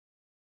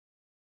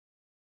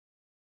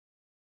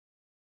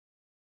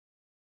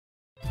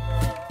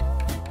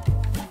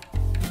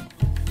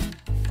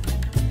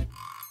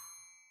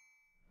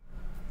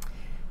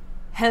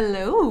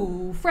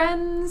Hello,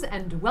 friends,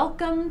 and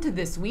welcome to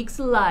this week's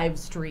live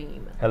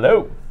stream.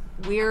 Hello.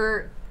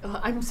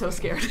 I'm so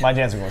scared. My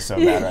dancing was so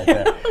bad right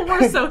there.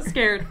 We're so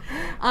scared.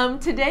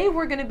 Today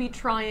we're going to be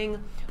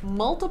trying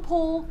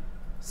multiple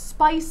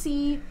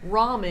spicy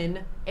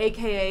ramen,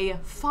 aka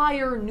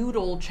fire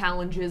noodle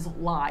challenges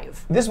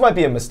live. This might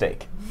be a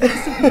mistake.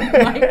 This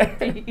might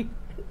be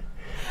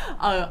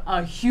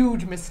a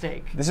huge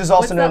mistake. This is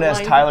also known as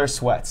Tyler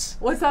Sweats.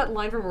 What's that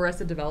line from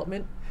Arrested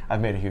Development? I've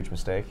made a huge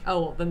mistake.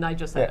 Oh, well, then I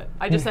just said it.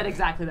 I just said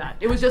exactly that.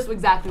 It was just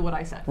exactly what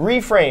I said.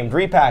 Reframed,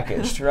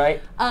 repackaged,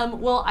 right?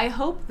 Well, I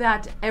hope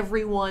that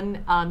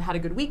everyone had a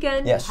good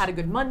weekend, had a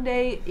good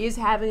Monday, is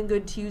having a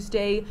good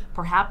Tuesday,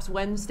 perhaps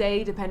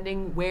Wednesday,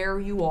 depending where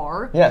you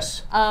are.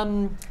 Yes.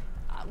 Our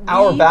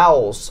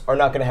bowels are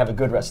not going to have a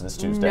good rest of this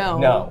Tuesday.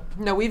 No,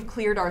 we've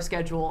cleared our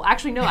schedule.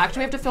 Actually, no. Actually,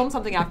 we have to film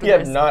something after we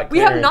this. We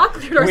have not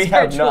cleared our schedule. We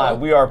have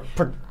not. We are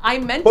I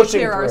meant to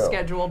clear our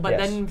schedule, but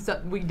then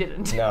we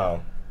didn't.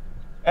 No.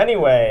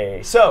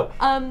 Anyway, so.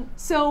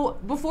 So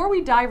before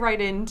we dive right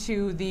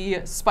into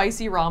the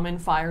spicy ramen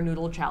fire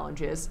noodle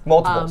challenges.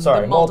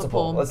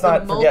 Multiple. Let's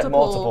not forget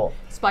multiple.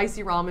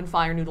 Spicy ramen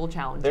fire noodle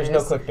challenges. There's no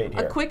clickbait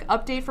here. A quick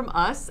update from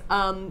us.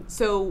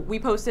 So we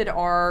posted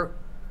our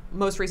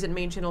most recent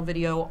main channel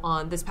video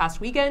on this past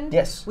weekend.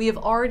 Yes. We have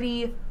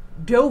already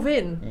dove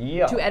in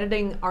to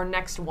editing our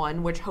next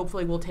one, which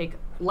hopefully will take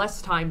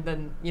less time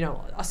than,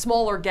 a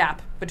smaller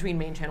gap between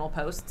main channel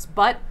posts.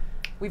 But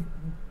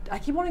I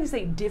keep wanting to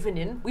say divin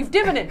in. We've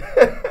divin in.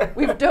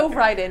 We've dove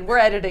right in. We're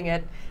editing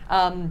it.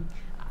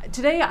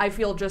 Today I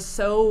feel just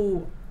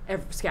so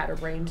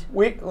scatterbrained.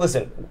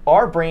 Listen,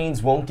 our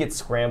brains won't get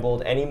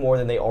scrambled any more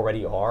than they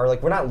already are.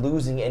 Like, we're not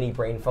losing any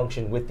brain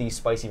function with these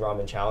spicy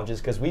ramen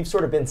challenges because we've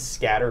sort of been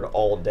scattered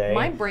all day.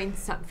 My brain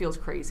feels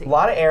crazy. A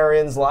lot of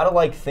errands, a lot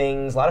of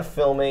things, a lot of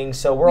filming,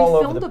 so we're all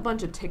over. We filmed a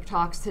bunch of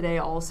TikToks today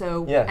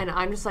also, and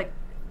I'm just like,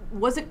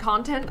 was it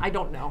content? I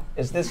don't know.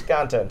 Is this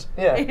content?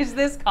 Yeah. Is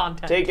this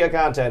content? Take your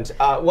content.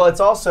 Well, it's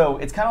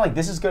kind of like,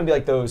 this is going to be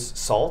like those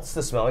salts,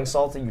 the smelling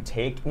salts that you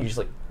take and you just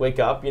like wake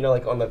up,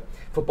 like on the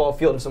football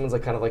field and someone's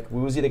like kind of like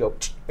woozy, they go,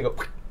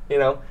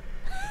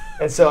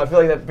 And so I feel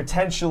like that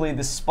potentially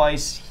the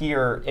spice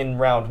here in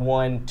round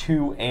 1,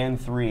 2, and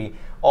 3,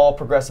 all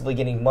progressively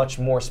getting much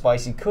more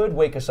spicy, could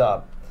wake us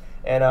up.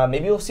 And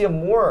maybe you'll see a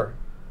more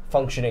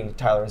functioning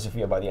Tyler and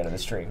Safiya by the end of the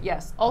stream.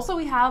 Yes. Also,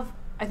 we have,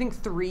 I think,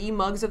 3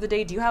 mugs of the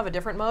day. Do you have a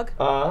different mug?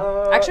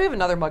 Actually, we have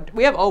another mug.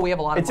 We have a lot of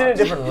mugs. It's in a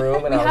different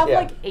room. And we have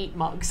like 8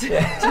 mugs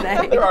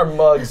today. There are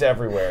mugs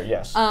everywhere,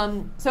 yes.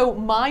 So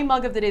my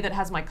mug of the day that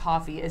has my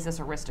coffee is this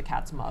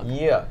Aristocats mug.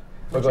 Yeah.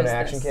 We're going to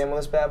action cam on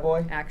this bad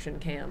boy? Action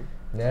cam.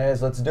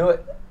 Yes, let's do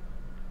it.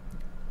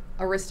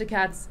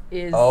 Aristocats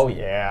is... Oh,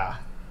 yeah.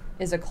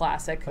 Is a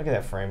classic. Look at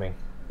that framing.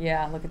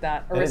 Yeah, look at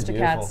that.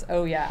 Aristocats.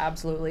 Oh yeah,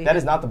 absolutely. That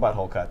is not the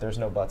butthole cut. There's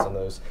no butts on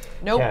those.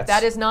 Nope, cats.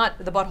 That is not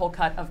the butthole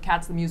cut of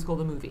Cats the Musical,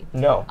 the movie.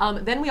 No.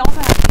 Then we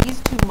also have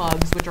these 2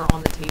 mugs, which are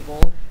on the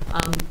table.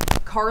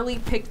 Carly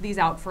picked these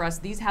out for us.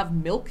 These have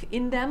milk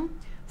in them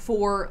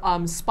for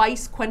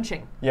spice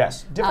quenching.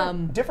 Yes,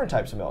 different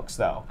types of milks,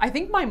 though. I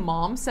think my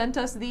mom sent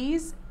us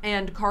these,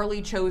 and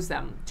Carly chose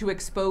them to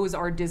expose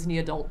our Disney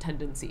adult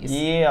tendencies.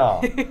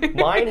 Yeah.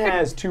 Mine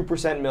has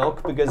 2%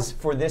 milk because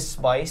for this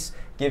spice,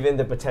 given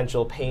the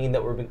potential pain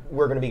that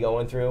we're going to be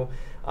going through,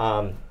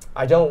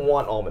 I don't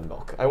want almond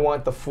milk. I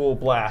want the full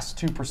blast,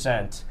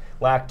 2%,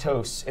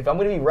 lactose. If I'm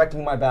going to be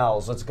wrecking my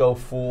bowels, let's go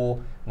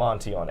full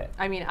Monty on it.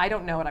 I mean, I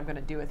don't know what I'm going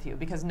to do with you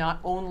because not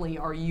only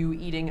are you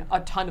eating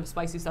a ton of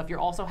spicy stuff, you're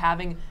also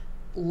having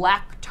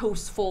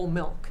lactose-full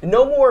milk.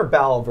 No more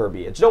bowel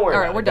verbiage. Don't worry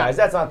about it, guys.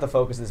 Done. That's not the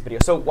focus of this video.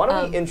 So why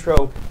don't we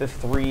intro the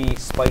 3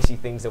 spicy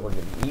things that we're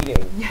going to be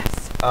eating?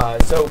 Yes. Oh,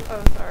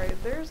 sorry.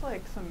 There's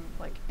like some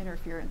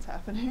interference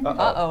happening.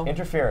 Uh-oh.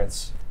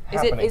 Interference.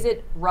 Is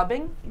it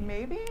rubbing?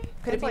 Maybe.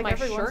 Could it be my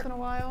every shirt? once in a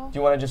while? Do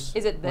you want to just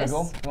Is it this?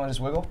 wiggle? Do you want to just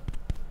wiggle?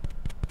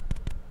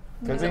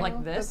 No, is it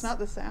like this? That's not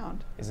the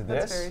sound. Is it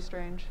this? That's very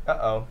strange.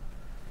 Uh-oh.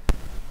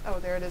 Oh,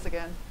 there it is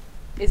again.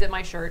 Is it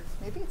my shirt?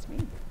 Maybe it's me.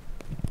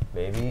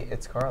 Maybe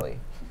it's Carly.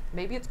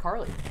 Maybe it's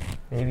Carly.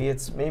 Maybe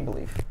it's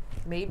Maybelline.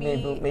 Maybe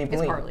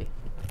it's Carly.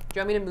 Do you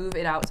want me to move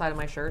it outside of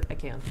my shirt? I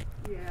can.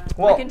 Yeah.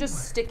 Well, I can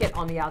just stick it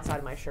on the outside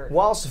of my shirt.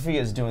 While Safiya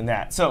is doing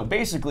that, so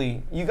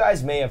basically, you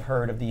guys may have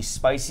heard of the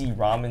spicy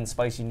ramen,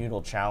 spicy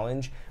noodle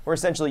challenge, where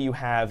essentially you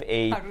have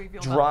a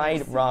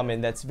dried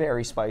ramen that's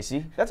very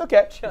spicy. That's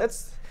okay.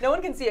 No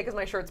one can see it because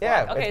my shirt's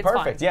black. Yeah, okay, it's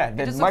perfect. Fine.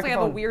 Yeah, it just looks like I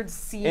have a weird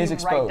seam right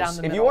down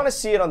the middle. If you want to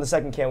see it on the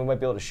second cam, we might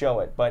be able to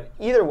show it. But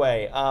either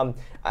way,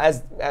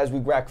 as we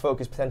rack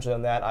focus potentially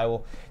on that, I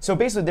will. So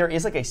basically, there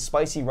is like a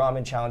spicy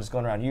ramen challenge that's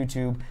going around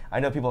YouTube. I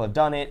know people have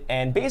done it,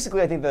 and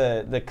basically, I think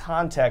the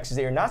context is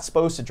that you're not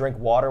supposed to drink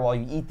water while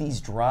you eat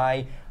these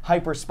dry,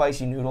 hyper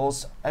spicy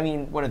noodles. I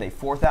mean, what are they?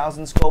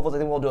 4,000 Scovilles. I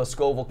think we'll do a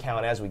Scoville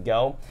count as we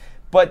go.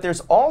 But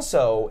there's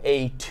also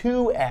a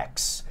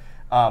 2x.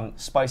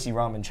 Spicy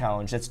ramen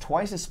challenge that's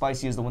twice as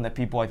spicy as the one that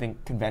people, I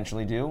think,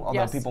 conventionally do,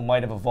 although people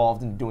might have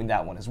evolved into doing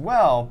that one as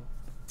well.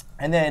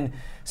 And then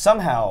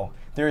somehow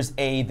there's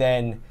a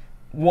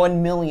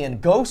 1 million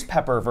ghost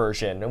pepper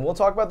version, and we'll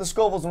talk about the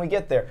Scovilles when we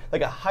get there.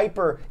 Like a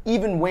hyper,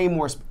 even way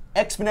more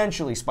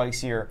exponentially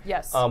spicier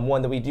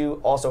one that we do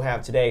also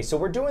have today. So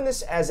we're doing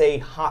this as a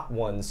hot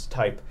ones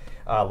type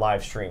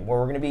live stream where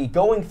we're going to be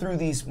going through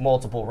these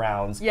multiple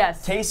rounds,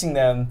 tasting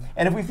them,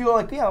 and if we feel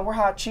like, yeah, we're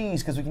hot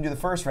cheese because we can do the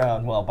first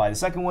round, well, by the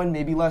second one,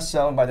 maybe less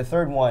so, and by the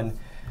third one,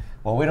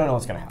 well, we don't know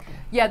what's going to happen.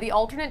 Yeah, the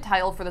alternate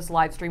title for this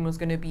live stream was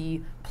going to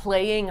be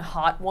playing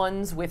hot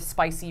ones with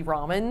spicy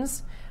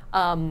ramens.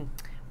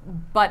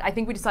 But I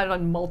think we decided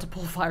on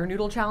multiple fire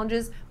noodle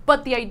challenges.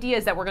 But the idea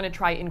is that we're going to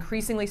try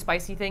increasingly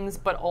spicy things,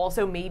 but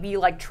also maybe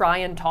like try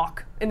and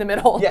talk in the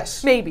middle.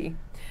 Yes. Maybe.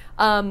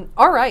 All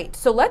right,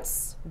 so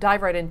let's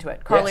dive right into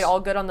it. Carly, Yes.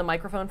 all good on the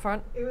microphone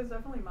front? It was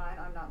definitely mine.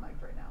 I'm not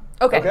mic'd right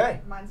now.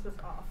 Okay. Mine's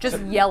just off. Just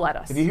yell at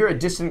us. If you hear a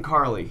distant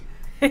Carly,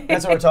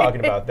 that's what we're talking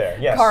about there.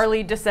 Yes.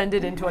 Carly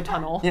descended into a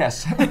tunnel.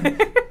 Yes.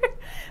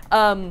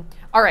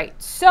 All right,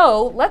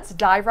 so let's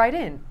dive right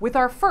in with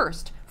our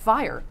first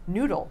fire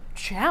noodle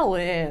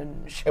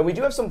challenge. And we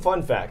do have some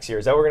fun facts here.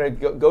 Is that what we're going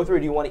to go through? Or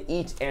do you want to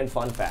eat and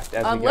fun fact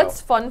as we go?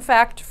 Let's fun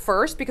fact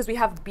first because we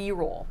have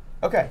B-roll.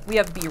 Okay. We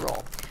have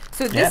B-roll.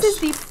 So this is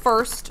the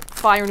first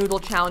fire noodle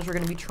challenge we're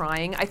going to be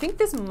trying. I think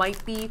this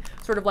might be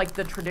sort of like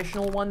the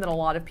traditional one that a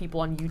lot of people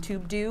on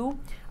YouTube do.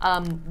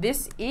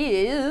 This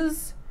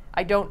is,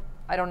 I don't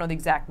know the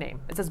exact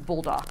name. It says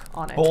Bulldog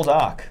on it.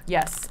 Bulldog.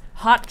 Yes,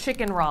 hot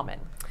chicken ramen.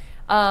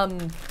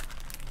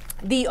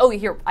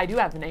 Here, I do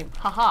have the name.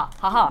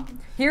 Haha.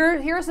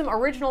 Here are some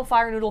original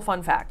fire noodle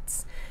fun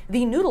facts.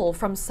 The noodle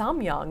from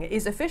Samyang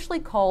is officially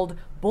called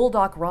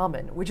Bulldog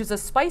Ramen, which is a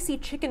spicy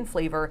chicken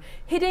flavor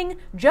hitting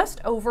just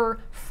over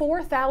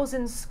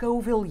 4,000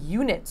 Scoville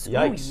units.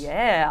 Yikes. Ooh,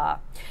 yeah.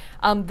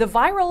 The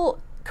viral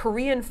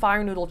Korean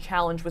fire noodle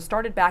challenge was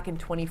started back in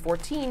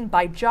 2014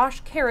 by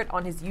Josh Carrot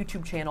on his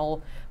YouTube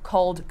channel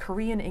called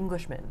Korean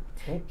Englishman.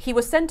 He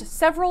was sent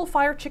several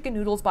fire chicken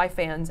noodles by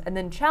fans and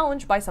then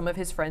challenged by some of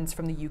his friends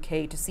from the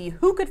UK to see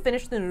who could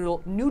finish the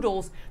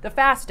noodles the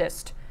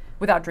fastest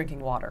without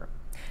drinking water.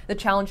 The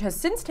challenge has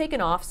since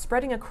taken off,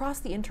 spreading across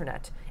the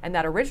internet, and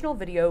that original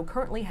video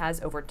currently has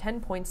over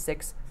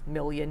 10.6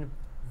 million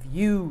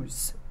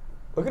views.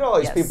 Look at all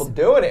these people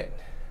doing it.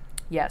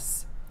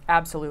 Yes.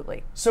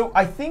 Absolutely. So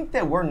I think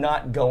that we're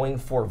not going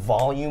for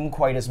volume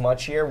quite as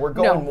much here. We're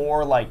going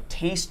more like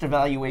taste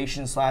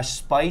evaluation /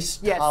 spice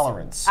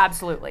tolerance.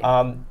 Absolutely.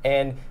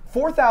 And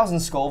 4,000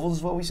 Scovilles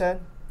is what we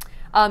said?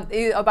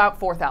 About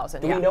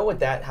 4,000, Do we know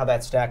how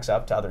that stacks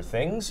up to other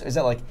things? Is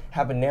that like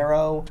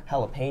habanero,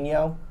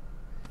 jalapeno?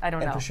 I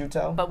don't know.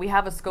 Prosciutto? But we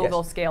have a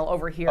Scoville scale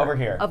over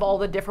here. Of all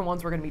the different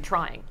ones we're going to be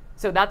trying.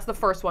 So that's the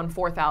first one,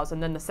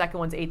 4,000. Then the second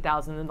one's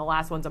 8,000. And the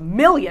last one's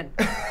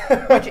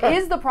 1,000,000, which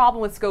is the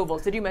problem with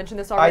Scovilles. Did you mention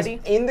this already?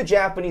 In the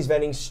Japanese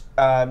vending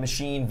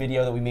machine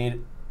video that we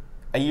made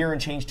a year and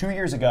change 2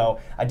 years ago,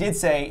 I did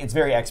say it's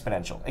very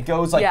exponential. It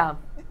goes like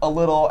a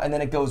little, and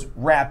then it goes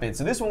rapid.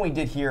 So this one we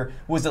did here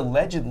was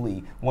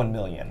allegedly 1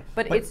 million.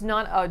 But it's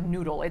not a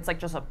noodle. It's like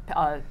just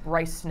a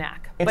rice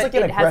snack. It's like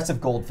an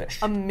aggressive goldfish.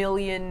 A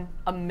million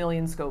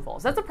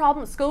Scovilles. That's a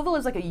problem. Scoville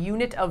is like a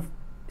unit of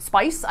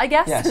spice, I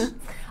guess. Yes.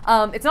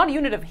 It's not a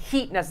unit of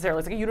heat necessarily.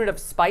 It's like a unit of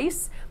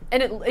spice,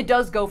 and it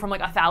does go from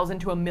like 1,000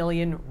 to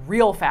 1,000,000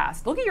 real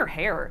fast. Look at your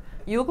hair.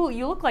 You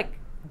look like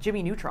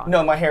Jimmy Neutron.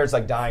 No, my hair is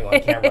like dying on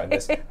camera in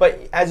this.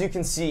 But as you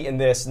can see in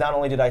this, not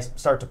only did I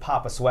start to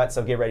pop a sweat,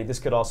 so get ready. This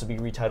could also be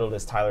retitled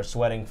as Tyler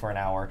Sweating for an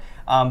hour.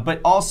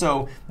 But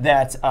also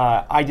that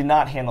I did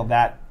not handle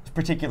that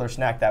particular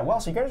snack that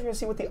well. So you guys are going to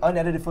see what the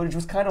unedited footage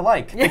was kind of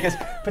like. Because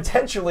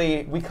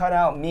potentially we cut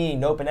out me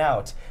noping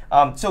out.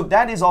 So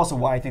that is also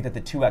why I think that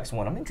the 2x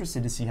one, I'm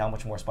interested to see how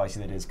much more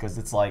spicy that is, because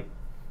it's like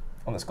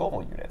on the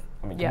Scoville unit.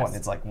 I mean, come on,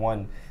 it's like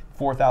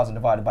 4,000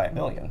 divided by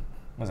 1,000,000.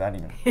 Was that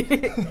even?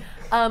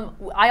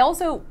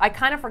 I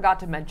kind of forgot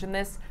to mention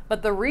this,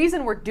 but the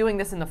reason we're doing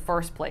this in the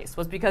first place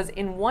was because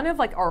in one of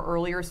like our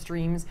earlier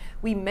streams,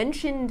 we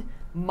mentioned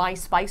my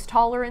spice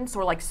tolerance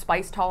or like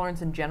spice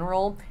tolerance in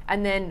general,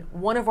 and then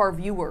one of our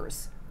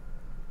viewers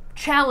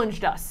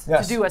challenged us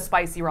to do a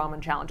spicy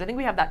ramen challenge. I think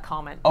we have that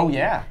comment. Oh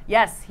yeah.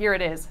 Yes, here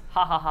it is.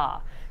 Ha ha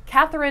ha.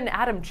 Catherine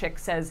Adamchick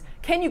says,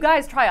 "Can you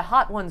guys try a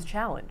hot ones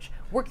challenge?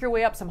 Work your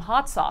way up some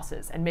hot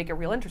sauces and make it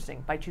real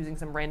interesting by choosing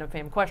some random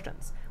fame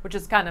questions," which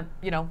is kind of,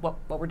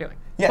 what we're doing.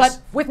 Yes.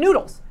 But with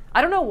noodles.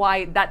 I don't know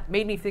why that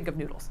made me think of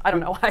noodles. I don't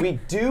know why. We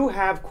do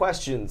have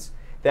questions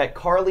that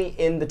Carly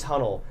in the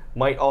tunnel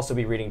might also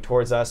be reading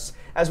towards us,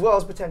 as well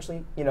as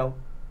potentially,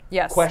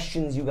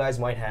 questions you guys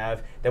might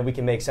have that we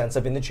can make sense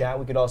of in the chat.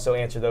 We could also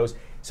answer those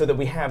so that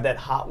we have that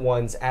hot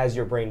ones as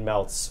your brain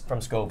melts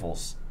from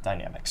Scoville's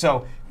dynamic.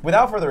 So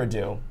without further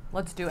ado,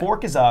 let's do it.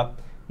 Fork is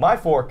up. My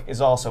fork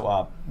is also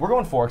up. We're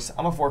going forks.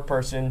 I'm a fork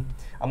person.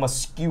 I'm a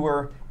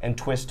skewer and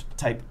twist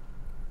type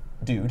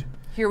dude.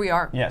 Here we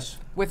are. Yes.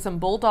 With some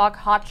Bulldog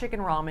hot chicken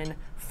ramen,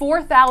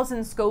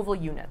 4,000 Scoville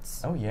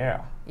units. Oh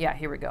yeah. Yeah,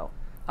 here we go.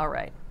 All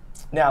right.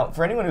 Now,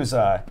 for anyone who's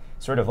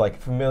sort of like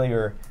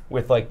familiar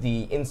with like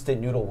the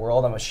instant noodle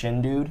world, I'm a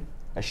Shin dude,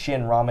 a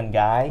Shin ramen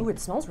guy. Ooh, it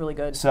smells really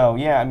good. So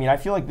yeah, I mean, I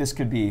feel like this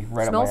could be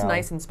right up my alley. Smells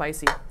nice and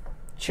spicy.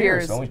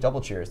 Cheers. Always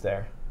double cheers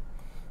there.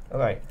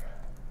 Okay.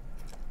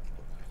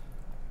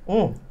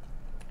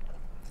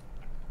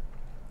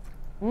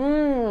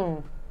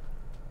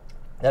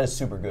 That is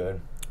super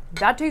good.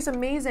 That tastes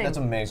amazing. That's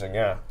amazing,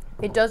 yeah.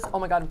 It does. Oh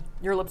my god,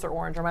 your lips are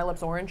orange. Are my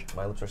lips orange?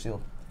 My lips are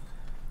sealed.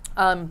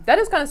 That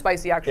is kind of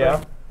spicy, actually.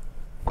 Yeah.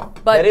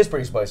 But That is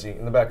pretty spicy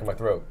in the back of my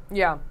throat.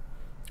 yeah,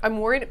 I'm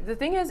worried. The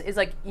thing is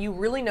like you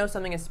really know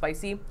something is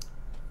spicy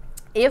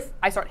if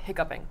I start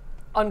hiccuping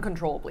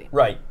uncontrollably.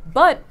 Right.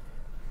 But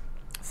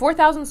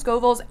 4,000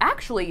 Scovilles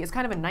actually is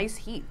kind of a nice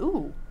heat.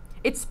 Ooh,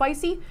 it's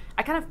spicy.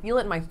 I kind of feel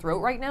it in my throat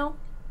right now.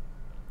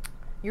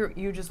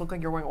 You just look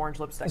like you're wearing orange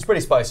lipstick. It's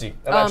pretty spicy.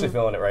 I'm actually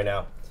feeling it right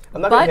now.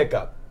 I'm not gonna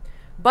hiccup.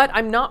 But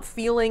I'm not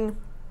feeling.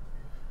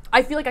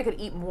 I feel like I could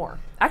eat more.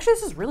 Actually,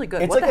 this is really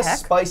good. It's What like the a heck?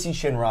 spicy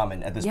shin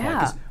ramen at this point. Yeah.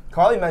 Because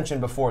Carly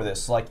mentioned before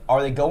this, like,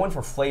 are they going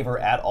for flavor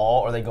at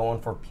all, or are they going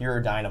for pure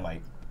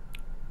dynamite?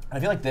 I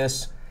feel like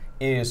this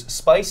is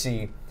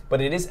spicy,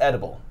 but it is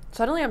edible.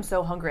 Suddenly, I'm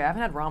so hungry. I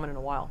haven't had ramen in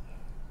a while.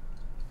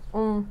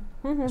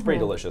 It's pretty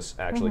delicious,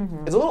 actually.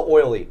 It's a little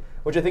oily,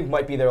 which I think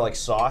might be their like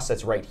sauce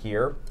that's right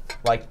here,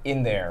 like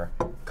in there,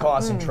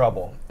 causing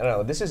trouble. I don't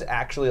know. This is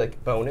actually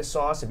like bonus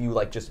sauce if you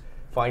like just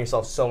find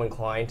yourself so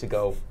inclined to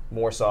go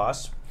more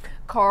sauce.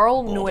 Kari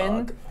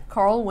Bulldog.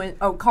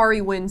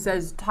 Wynn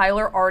says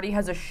Tyler already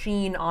has a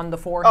sheen on the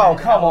forehead. Oh,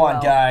 come LOL.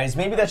 on, guys.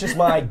 Maybe that's just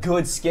my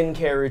good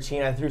skincare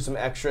routine. I threw some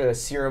extra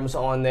serums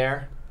on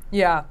there.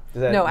 Yeah.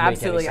 Does that No, make any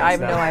absolutely. I have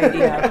sense no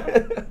now?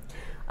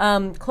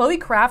 idea. Chloe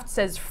Kraft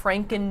says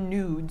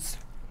Franken-Nudes.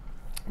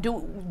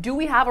 Do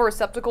we have a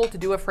receptacle to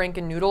do a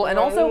Franken-Noodle? And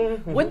also,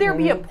 would there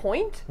be a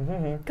point?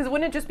 Because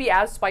wouldn't it just be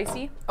as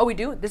spicy? Oh, we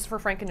do? This is for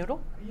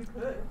Franken-Noodle? You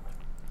could.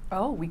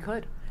 Oh, we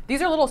could.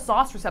 These are little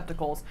sauce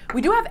receptacles.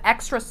 We do have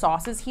extra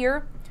sauces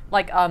here.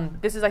 Like,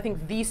 this is, I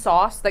think, the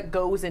sauce that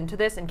goes into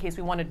this in case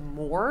we wanted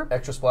more.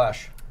 Extra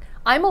splash.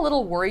 I'm a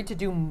little worried to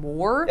do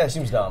more. Yeah, it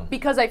seems dumb.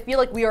 Because I feel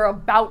like we are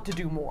about to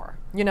do more,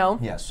 you know?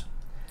 Yes.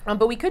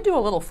 But we could do a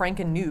little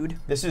Franken-Nude.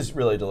 This is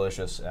really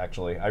delicious,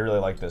 actually. I really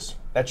like this.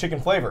 That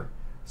chicken flavor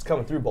is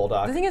coming through,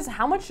 Bulldog. The thing is,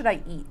 how much should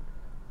I eat?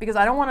 Because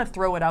I don't want to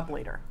throw it up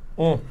later.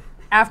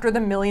 After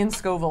the million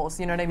Scovilles,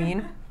 you know what I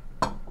mean?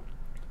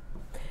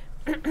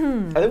 I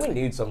think we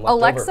need some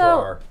left over for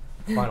our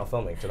final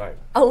filming tonight.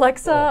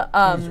 Alexa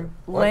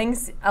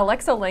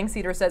Alexa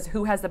Langseeder says,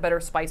 who has the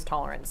better spice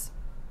tolerance?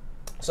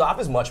 Saf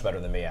is much better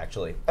than me,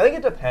 actually. I think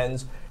it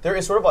depends. There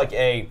is sort of like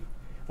a,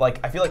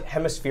 I feel like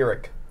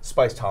hemispheric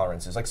spice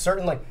tolerances. Like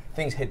certain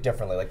things hit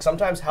differently. Like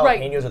sometimes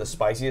jalapenos are the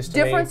spiciest to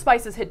me. Different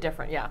spices hit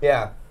different, yeah.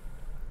 Yeah.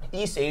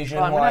 East Asian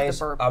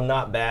wise, I'm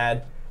not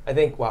bad. I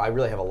think, I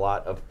really have a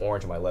lot of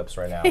orange on my lips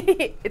right now.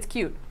 It's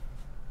cute.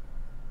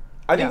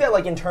 I think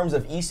that in terms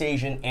of East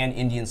Asian and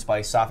Indian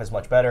spice, Saf is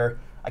much better.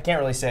 I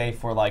can't really say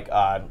for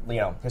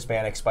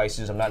Hispanic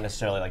spices. I'm not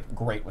necessarily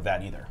great with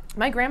that either.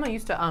 My grandma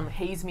used to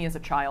haze me as a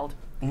child.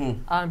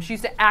 She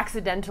used to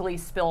accidentally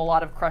spill a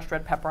lot of crushed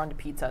red pepper onto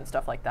pizza and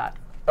stuff like that.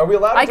 Are we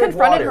allowed to I drink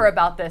confronted water? her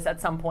about this at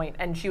some point,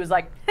 and she was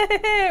like,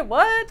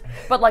 what?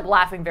 But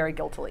laughing very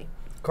guiltily.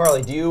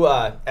 Carly, do you,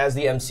 as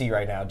the MC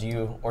right now, do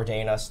you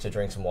ordain us to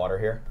drink some water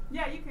here?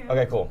 Yeah, you can.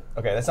 Okay, cool.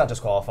 Okay, that's not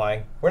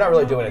disqualifying. We're not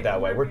really doing it that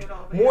way. We're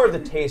more of the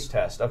taste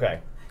test. Okay.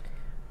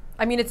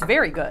 I mean, it's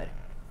very good.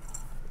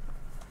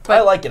 But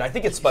I like it. I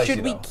think it's spicy,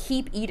 Should we though.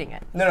 keep eating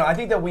it? No, I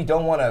think that we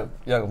don't want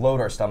to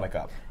load our stomach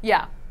up.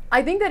 Yeah.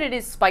 I think that it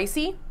is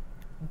spicy,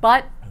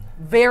 but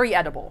very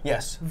edible.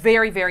 Yes.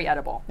 Very, very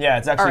edible. Yeah,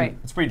 it's actually, right.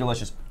 it's pretty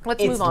delicious.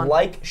 Let's move on. It's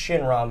like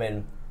shin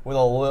ramen with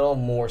a little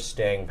more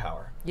staying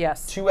power.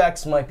 Yes.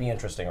 2X might be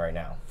interesting right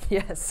now.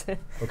 Yes.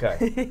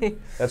 Okay.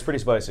 That's pretty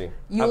spicy.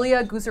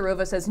 Yulia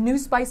Gusarova says, new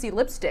spicy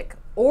lipstick,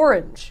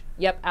 orange.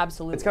 Yep,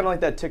 absolutely. It's kind of like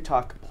that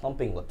TikTok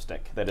plumping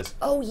lipstick that is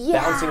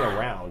yeah. bouncing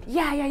around.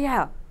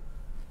 Yeah.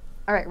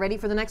 All right, ready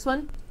for the next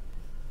one?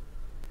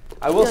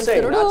 I will say,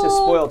 not to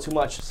spoil too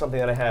much, something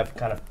that I have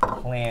kind of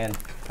planned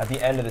at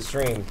the end of the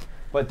stream,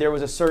 but there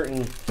was a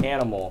certain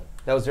animal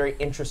that was very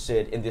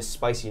interested in this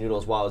spicy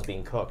noodles while it was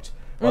being cooked,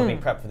 while being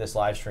prepped for this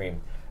live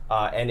stream.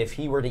 And if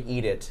he were to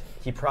eat it,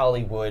 he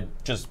probably would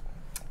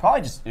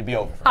it'd be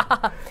over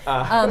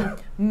for him.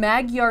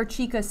 Magyar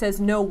Chica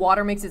says, no,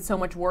 water makes it so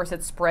much worse.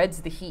 It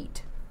spreads the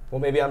heat. Well,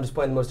 maybe I'm just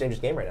playing the most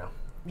dangerous game right now.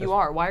 You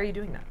are. Why are you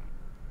doing that?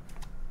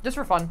 Just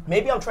for fun.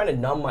 Maybe I'm trying to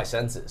numb my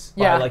senses.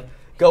 Yeah. By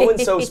going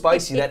so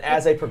spicy that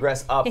as I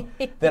progress up,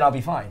 then I'll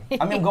be fine.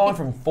 I mean, I'm going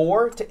from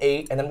 4 to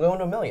 8, and then I'm going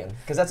to 1 million,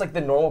 because that's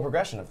the normal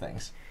progression of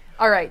things.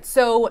 All right,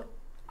 so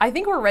I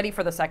think we're ready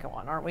for the second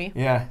one, aren't we?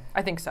 Yeah.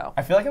 I think so.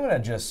 I feel like I'm going to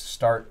just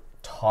start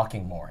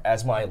talking more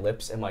as my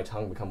lips and my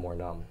tongue become more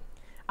numb.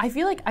 I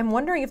feel like I'm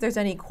wondering if there's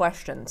any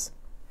questions.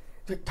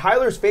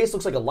 Tyler's face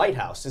looks like a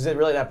lighthouse. Is it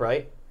really that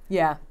bright?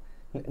 Yeah.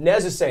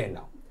 Nez is saying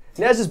no.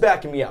 Nez is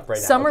backing me up right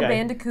now. Summer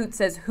Bandicoot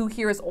says, who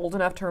here is old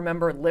enough to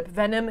remember lip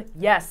venom?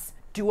 Yes,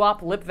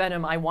 Doo-Wop lip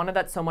venom. I wanted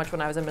that so much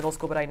when I was in middle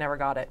school, but I never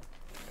got it.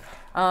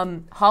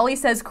 Holly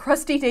says,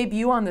 Crusty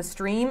debut on the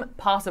stream?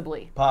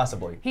 Possibly.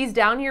 Possibly. He's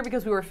down here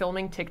because we were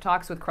filming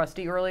TikToks with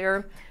Crusty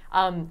earlier.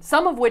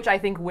 Some of which I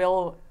think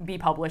will be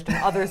published and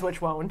others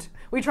which won't.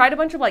 We tried a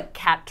bunch of like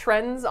cat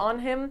trends on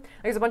him.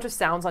 There's a bunch of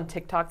sounds on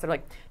TikToks that are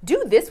like,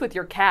 do this with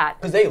your cat.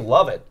 Because they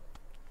love it.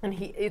 And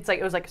it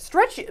was like,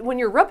 stretch, when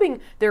you're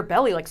rubbing their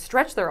belly, like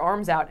stretch their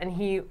arms out. And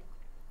he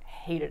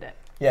hated it.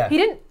 Yeah. He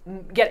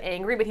didn't get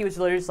angry, but he was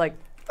literally just like,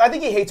 I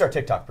think he hates our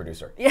TikTok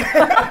producer.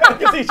 Yeah.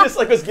 Because he just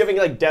like was giving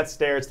like death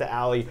stares to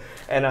Allie,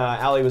 and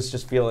Allie was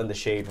just feeling the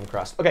shade from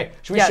Crust. Okay,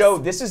 should we show?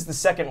 This is the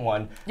second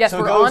one. Yes, so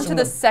we're on to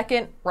the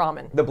second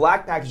ramen. The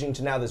black packaging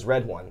to now this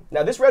red one.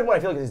 Now this red one I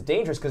feel like is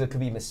dangerous because it could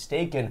be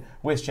mistaken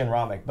with Shin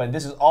Ramen, but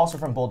this is also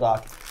from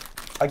Bulldog.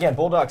 Again,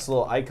 Bulldog's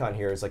little icon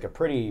here is like a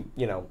pretty,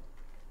 you know,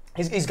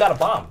 he's got a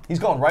bomb. He's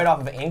going right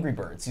off of Angry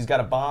Birds. He's got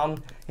a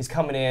bomb. He's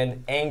coming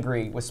in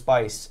angry with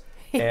spice,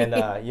 and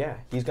yeah,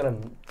 he's gonna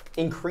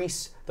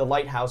increase the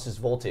lighthouse's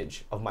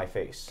voltage of my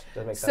face. Does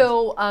that make sense?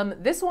 So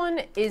this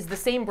one is the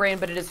same brand,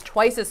 but it is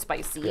twice as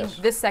spicy. Yes.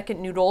 This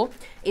second noodle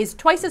is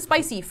twice as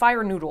spicy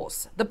fire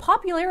noodles. The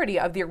popularity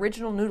of the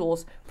original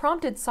noodles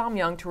prompted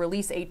Samyang to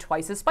release a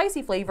twice as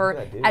spicy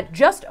flavor at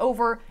just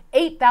over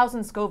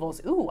 8,000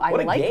 Scovilles. Ooh, I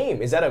like it. What a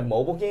game. Is that a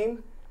mobile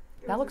game?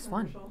 That looks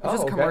fun. It's Oh,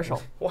 just a okay.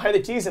 commercial. Why are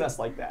they teasing us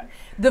like that?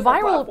 The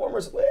viral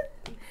platformer's lit.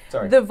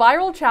 Sorry. The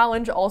viral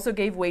challenge also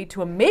gave way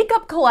to a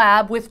makeup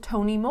collab with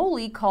Tony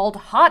Moly called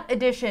Hot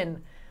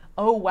Edition.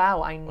 Oh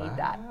wow, I need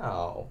that.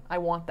 Wow. I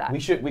want that.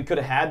 We could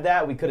have had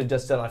that. We could have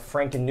just done a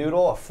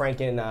Franken-Noodle, a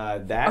Franken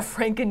that. A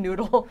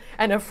Franken-Noodle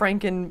and a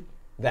Franken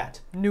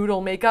that.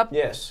 Noodle makeup.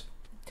 Yes.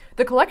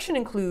 The collection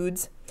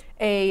includes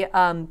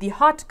the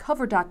Hot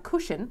Cover Dot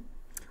Cushion,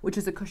 which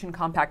is a cushion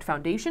compact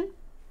foundation,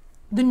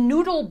 the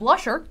Noodle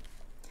Blusher,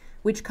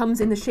 which comes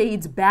in the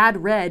shades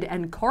Bad Red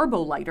and Carbo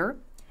Lighter,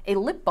 a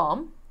lip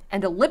balm,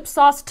 and a lip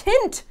sauce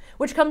tint,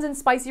 which comes in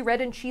spicy red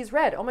and cheese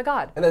red. Oh my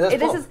God. And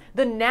this is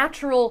the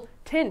natural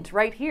tint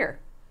right here.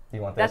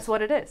 You want this? That's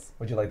what it is.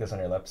 Would you like this on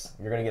your lips?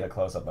 You're going to get a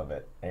close-up of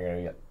it. And you're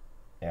going to get,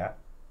 yeah.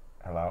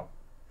 Hello?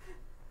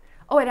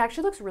 Oh, it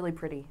actually looks really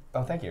pretty.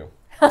 Oh, thank you.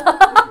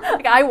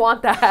 Like, I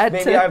want that.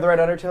 Maybe I have the right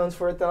undertones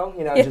for it, though.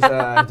 You know, just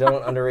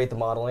don't underrate the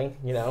modeling,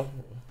 you know.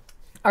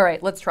 All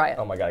right, let's try it.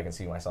 Oh my God, I can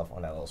see myself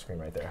on that little screen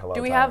right there. Hello,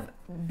 Do we Tyler.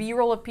 have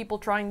B-roll of people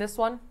trying this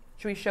one?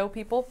 Should we show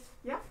people?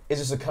 Yeah. Is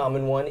this a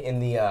common one in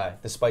the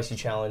Spicy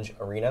Challenge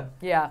arena?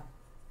 Yeah.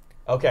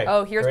 Okay.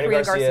 Oh, here's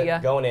Karina Garcia.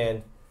 Going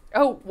in.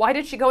 Oh, why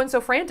did she go in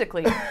so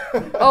frantically?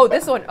 Oh,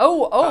 this one.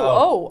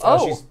 Oh.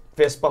 She's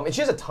fist bumping.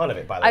 She has a ton of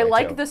it, by the way. I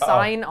like too. the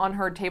sign on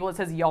her table that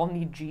says, "Y'all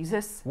need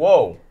Jesus."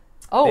 Whoa.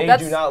 Oh, they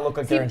that's, do not look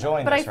like they're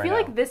enjoying but this I feel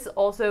right like this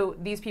also,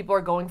 these people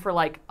are going for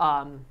like,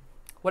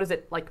 what is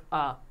it? Like,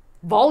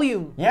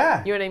 volume.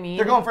 Yeah. You know what I mean?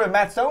 They're going for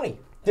Matt Stoney.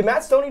 Did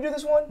Matt Stoney do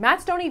this one?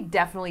 Matt Stoney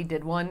definitely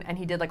did one, and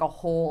he did like a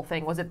whole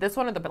thing. Was it this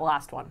one or the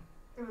last one?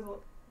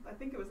 I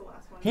think it was the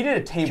last one. He did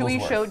a table's Should we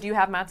worth. show, do you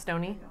have Matt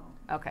Stoney?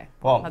 No. Okay.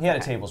 Well, That's he had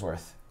okay. a table's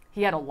worth.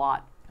 He had a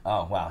lot.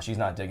 Oh, wow. She's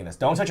not digging this.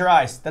 Don't touch your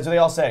eyes. That's what they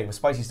all say with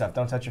spicy stuff.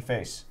 Don't touch your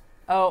face.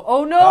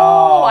 Oh no!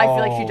 Oh. I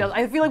feel like she does.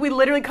 I feel like we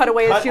literally cut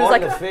away as Cut she was on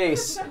like, the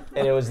face,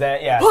 and it was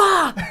that, yeah.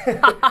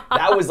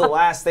 That was the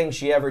last thing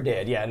she ever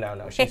did. Yeah,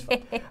 no, she's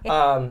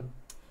fine.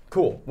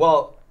 Cool.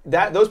 Well,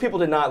 those people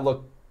did not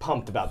look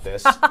pumped about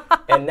this,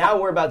 and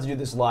now we're about to do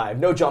this live.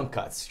 No jump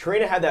cuts.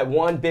 Karina had that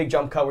one big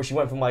jump cut where she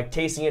went from like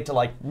tasting it to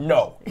like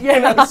no.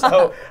 Yeah.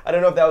 So I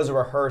don't know if that was a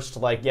rehearsed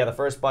like the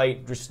first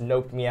bite just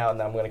noped me out,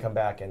 and I'm gonna come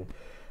back and.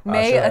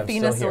 May show that I'm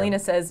Athena still here. Selena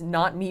says,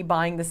 not me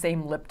buying the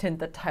same lip tint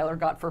that Tyler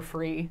got for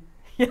free.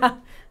 Yeah,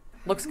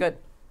 looks good.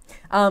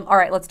 All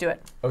right, let's do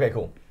it. Okay,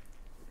 cool.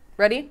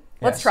 Ready?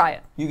 Let's Yes. try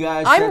it. You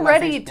guys. I'm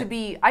ready to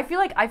be. I feel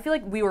like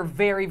we were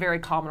very, very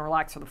calm and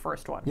relaxed for the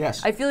first one.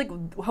 Yes. I feel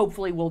like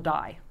hopefully we'll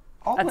die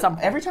at some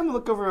point. Every time I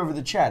look over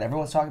the chat,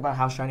 everyone's talking about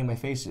how shiny my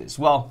face is.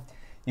 Well,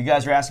 you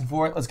guys are asking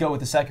for it. Let's go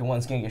with the second one.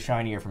 It's gonna get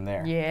shinier from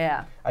there.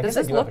 Yeah. I Does guess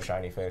I this do look? have a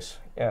shiny face.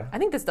 Yeah. I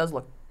think this does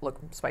look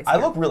spicy. I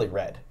look really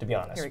red, to be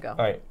honest. Here we go. All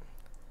right.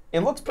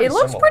 It looks pretty It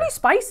looks similar. pretty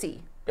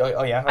spicy.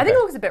 Oh yeah? I think Okay. it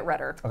looks a bit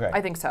redder. Okay. I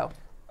think so.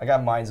 I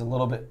got mine's a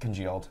little bit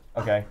congealed.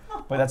 Okay.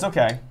 But that's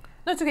okay.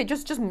 No, it's okay.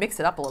 Just mix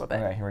it up a little bit.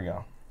 Okay, here we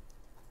go.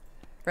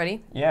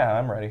 Ready? Yeah,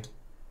 I'm ready.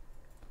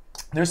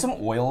 There's some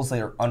oils that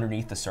are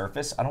underneath the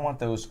surface. I don't want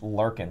those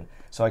lurking,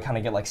 so I kind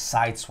of get like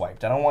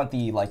sideswiped. I don't want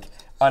the like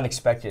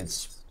unexpected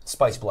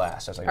spice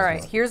blast. As I All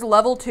right, here's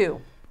level 2.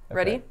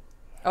 Ready? Okay.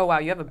 Oh wow,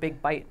 you have a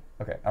big bite.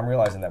 Okay, I'm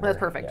realizing that. That's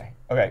we're- perfect.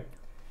 Yeah. Okay,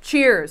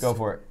 Cheers. go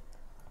for it.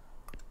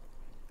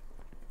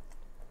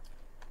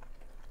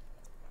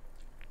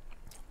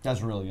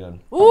 That's really good.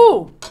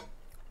 Ooh,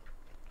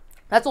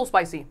 that's a little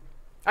spicy.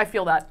 I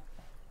feel that.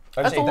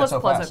 I That's just ate a that little so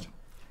pleasant. fast.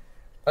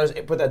 I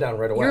just put that down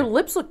right away. Your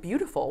lips look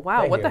beautiful. Wow,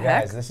 Thank what you, the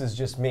heck? guys, this is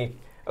just me.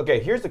 Okay,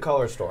 here's the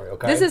color story,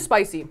 okay? This is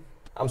spicy.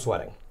 I'm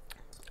sweating.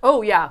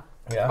 Oh yeah.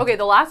 Yeah? Okay,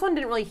 the last one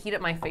didn't really heat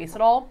up my face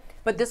at all,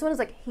 but this one is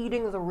like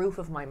heating the roof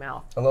of my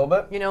mouth. A little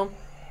bit? You know?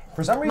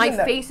 For some My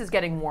reason, face is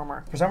getting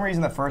warmer. For some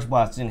reason, the first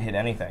blast didn't hit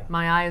anything.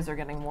 My eyes are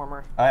getting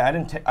warmer. I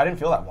didn't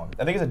feel that one.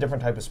 I think it's a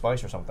different type of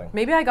spice or something.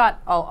 Maybe I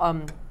got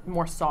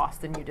more sauce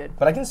than you did.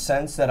 But I can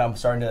sense that I'm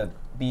starting to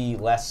be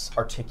less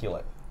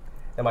articulate.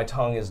 That my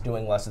tongue is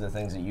doing less of the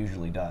things it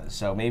usually does.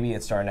 So maybe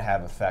it's starting to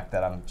have effect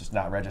that I'm just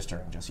not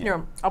registering just yet.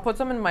 Here, I'll put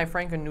some in my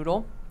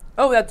Franken-Noodle.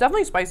 Oh, that's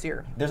definitely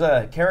spicier. There's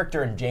a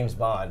character in James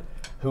Bond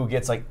who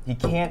gets like,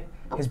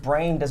 his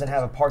brain doesn't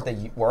have a part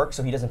that works,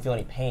 so he doesn't feel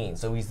any pain.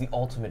 So he's the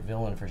ultimate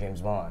villain for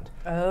James Bond.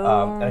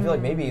 Oh. And I feel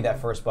like maybe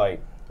that first bite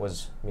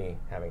was me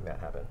having that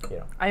happen. You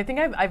know. I think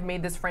I've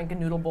made this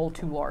Franken-Noodle bowl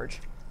too large.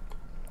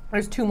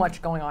 There's too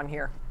much going on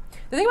here.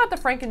 The thing about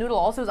the Franken-Noodle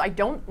also is I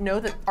don't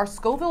know that, are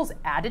Scovilles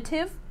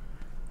additive?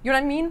 You know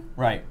what I mean?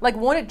 Right. Like,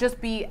 won't it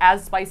just be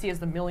as spicy as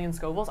the million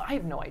Scovilles? I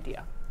have no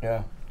idea.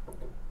 Yeah.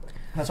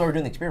 That's why we're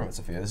doing the experiment,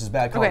 Safiya. This is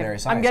bad culinary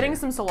science. I'm getting here.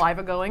 some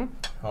saliva going.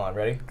 Hold on,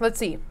 ready? Let's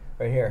see.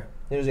 Right here.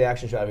 Here's the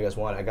action shot if you guys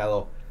want. I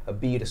got a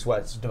bead of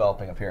sweat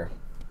developing up here.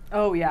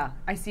 Oh yeah,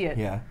 I see it.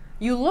 Yeah.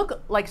 You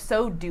look like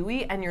so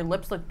dewy and your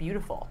lips look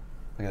beautiful.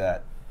 Look at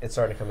that. It's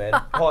starting to come in.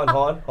 hold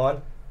on.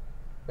 Look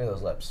at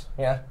those lips.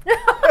 Yeah.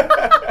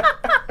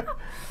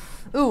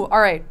 Ooh, all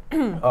right.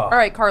 All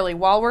right, Carly,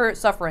 while we're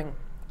suffering,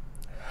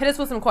 hit us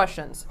with some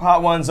questions.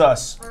 Hot one's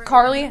us. Right,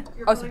 Carly,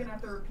 you're probably gonna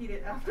have to repeat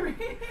it after me.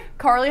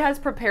 Carly has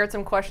prepared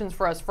some questions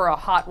for us for a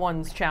Hot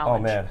Ones challenge.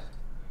 Oh man.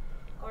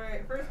 All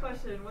right, first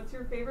question. What's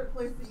your favorite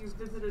place that you've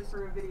visited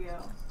for a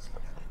video?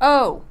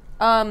 Oh,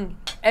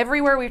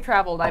 everywhere we've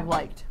traveled, I've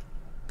liked.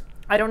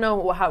 I don't know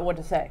what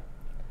to say.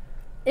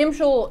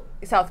 Imshul,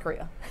 South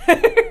Korea.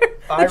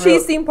 The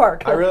cheese theme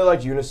park. I really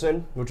liked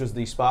Unison, which is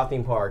the spa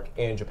theme park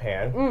in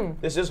Japan.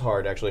 This is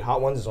hard, actually. Hot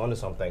Ones is onto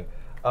something.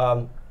 It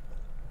was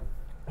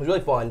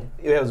really fun.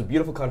 It was a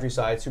beautiful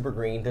countryside, super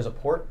green. There's a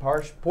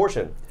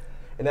portion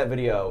in that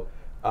video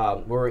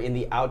where we're in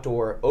the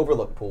outdoor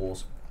overlook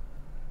pools.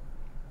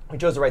 We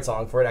chose the right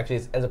song for it. Actually,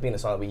 it ends up being the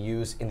song that we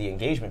use in the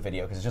engagement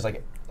video because it's just like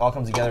it all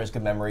comes together as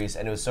good memories,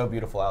 and it was so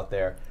beautiful out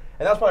there.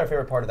 And that's probably my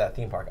favorite part of that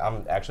theme park.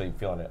 I'm actually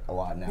feeling it a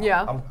lot now.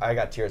 Yeah. I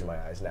got tears in my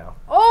eyes now.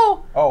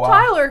 Oh, wow.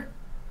 Tyler.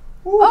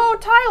 Woo. Oh,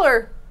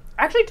 Tyler.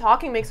 Actually,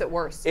 talking makes it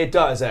worse. It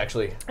does,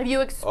 actually. If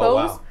you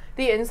expose wow.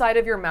 the inside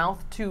of your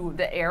mouth to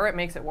the air, it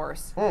makes it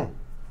worse.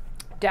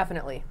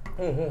 Definitely.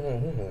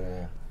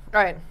 All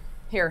right,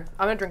 here.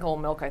 I'm going to drink a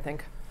little milk, I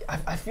think.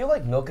 I feel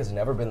like milk has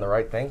never been the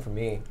right thing for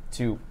me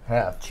to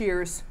have.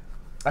 Cheers.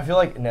 I feel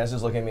like Nez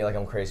is looking at me like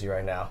I'm crazy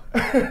right now.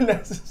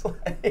 Nez is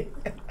like,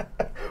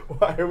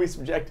 why are we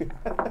subjecting?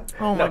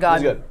 Oh my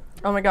God. Good.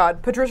 Oh my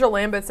God. Patricia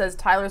Lambeth says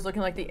Tyler's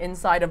looking like the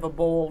inside of a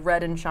bowl,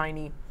 red and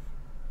shiny.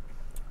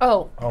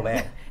 Oh. Oh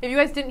man. If you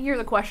guys didn't hear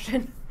the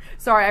question,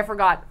 sorry, I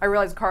forgot. I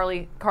realized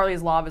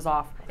Carly's lob is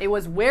off. It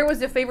was, where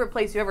was your favorite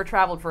place you ever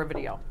traveled for a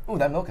video? Oh,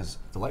 that milk is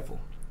delightful.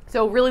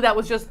 So really that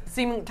was just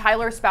seeing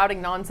Tyler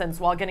spouting nonsense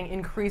while getting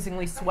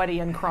increasingly sweaty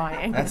and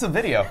crying. That's a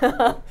video.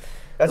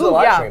 That's a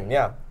live stream,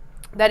 yeah.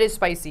 That is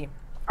spicy.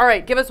 All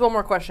right, give us one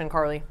more question,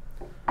 Carly.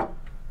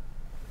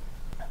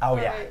 Oh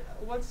yeah. Right,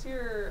 what's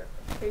your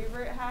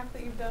favorite hack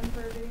that you've done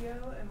for a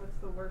video, and what's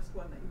the worst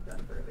one that you've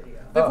done for a video?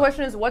 The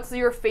question is, what's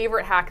your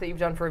favorite hack that you've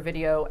done for a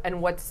video,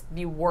 and what's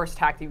the worst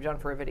hack that you've done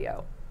for a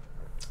video?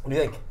 What do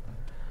you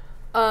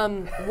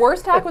think?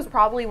 Worst hack was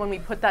probably when we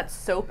put that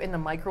soap in the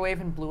microwave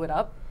and blew it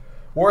up.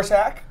 Worst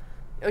hack?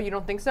 Oh, you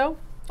don't think so?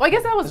 Well, I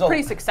guess that was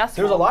pretty successful.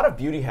 There was a lot of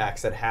beauty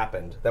hacks that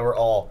happened that were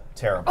all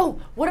terrible.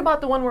 Oh, what about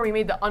the one where we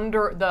made the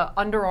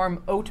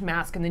underarm oat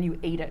mask and then you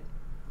ate it?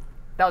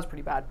 That was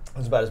pretty bad.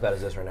 It's about as bad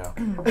as this right now.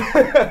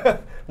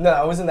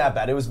 No, it wasn't that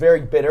bad. It was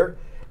very bitter,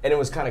 and it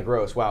was kind of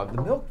gross. Wow, the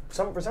milk.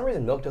 For some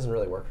reason, milk doesn't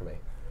really work for me.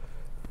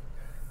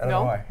 I don't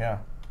know why. Yeah.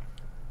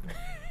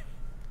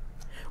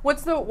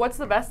 What's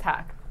the best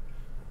hack?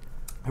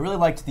 I really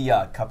liked the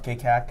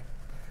cupcake hack.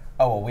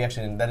 Oh well, that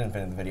didn't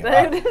fit in the video.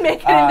 That didn't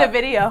make it in the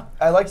video.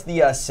 I liked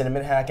the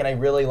cinnamon hack, and I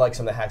really like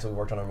some of the hacks that we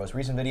worked on in our most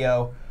recent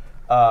video.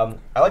 I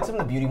like some of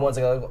the beauty ones.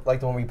 I like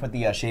the one where you put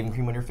the shaving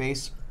cream on your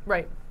face.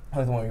 Right. I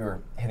like the one where you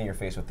were hitting your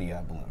face with the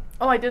balloon.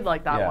 Oh, I did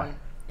like that one.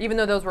 Even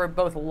though those were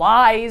both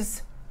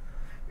lies.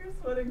 You're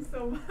sweating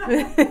so much.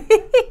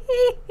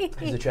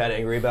 Is the chat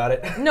angry about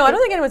it? No, I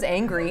don't think anyone's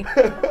angry.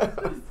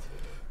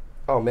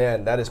 Oh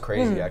man, that is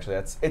crazy. Actually,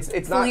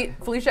 it's not.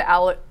 Felicia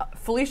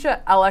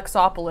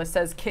Alexopoulos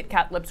says Kit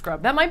Kat lip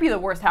scrub. That might be the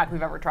worst hack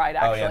we've ever tried.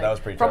 Actually, Oh yeah, that was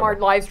pretty. From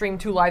terrible. our live stream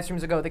 2 live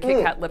streams ago, the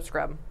Kit Kat lip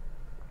scrub.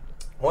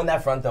 On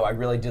that front, though, I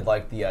really did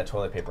like the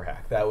toilet paper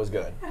hack. That was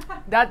good.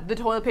 The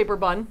toilet paper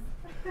bun.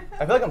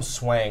 I feel like I'm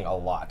swaying a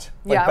lot,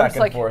 Yeah, back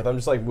and forth. I'm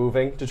just like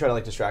moving to try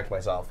to distract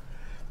myself.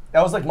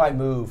 That was like my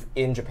move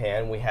in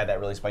Japan. We had that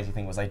really spicy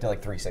thing. Was I did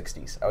like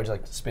 360s. I would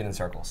just spin in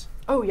circles.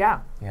 Oh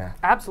yeah. Yeah.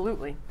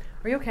 Absolutely.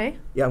 Are you okay?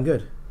 Yeah, I'm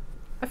good.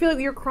 I feel like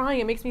you're crying.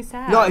 It makes me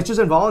sad. No, it's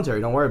just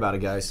involuntary. Don't worry about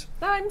it, guys.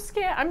 I'm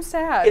scared. I'm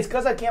sad. It's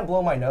because I can't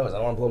blow my nose. I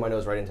don't want to blow my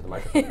nose right into the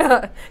microphone.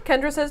 Yeah.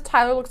 Kendra says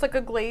Tyler looks like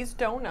a glazed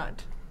donut.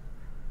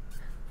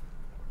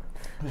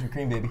 Where's your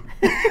cream, baby?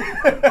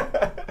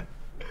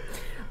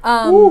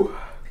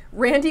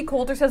 Randy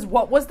Coulter says,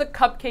 what was the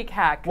cupcake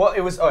hack? Well,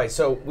 it was, all right,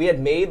 so we had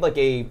made like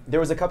there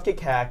was a cupcake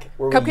hack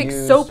where we Cupcake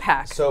used soap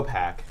hack. Soap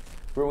hack.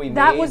 Where we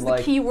That made, was the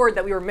like, key word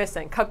that we were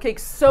missing. Cupcake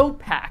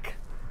soap hack.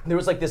 There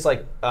was like this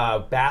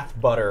bath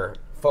butter,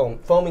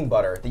 foaming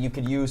butter that you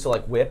could use to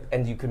like whip,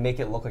 and you could make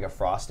it look like a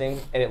frosting,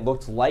 and it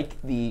looked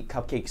like the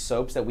cupcake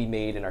soaps that we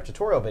made in our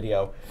tutorial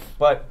video,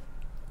 but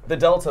the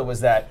delta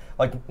was that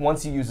like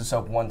once you use the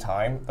soap one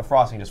time, the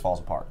frosting just falls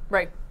apart.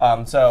 Right.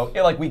 So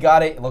we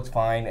got it, it looked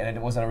fine, and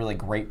it wasn't a really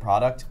great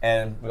product,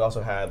 and we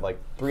also had like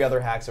 3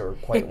 other hacks that were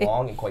quite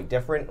long and quite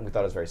different, and we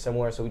thought it was very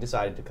similar, so we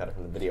decided to cut it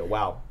from the video.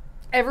 Wow.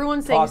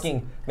 Everyone's saying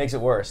Talking makes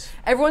it worse.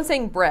 Everyone's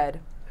saying bread.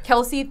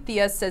 Kelsey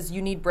Thea says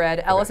you need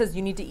bread. Ella says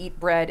you need to eat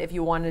bread if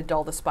you want to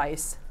dull the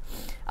spice.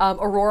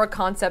 Aurora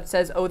Concept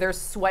says, oh, there's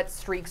sweat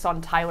streaks on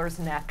Tyler's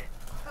neck.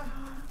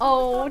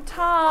 Oh,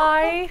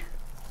 Ty.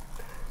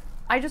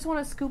 I just want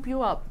to scoop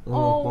you up.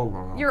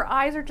 Oh, your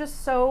eyes are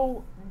just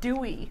so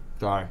dewy.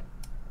 Sorry.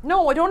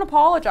 No, I don't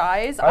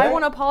apologize. I think-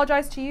 want to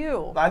apologize to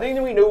you. I think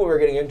that we knew what we were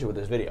getting into with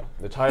this video.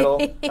 The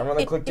title, everyone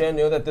that clicked in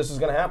knew that this was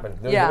going to happen.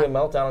 There was going to be a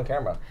meltdown on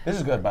camera. This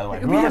is good, by the way.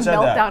 We Whoever had a said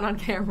that? meltdown on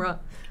camera.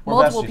 We're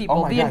Multiple besties. people,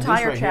 Oh my the God, this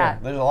entire right chat.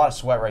 here. There's a lot of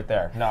sweat right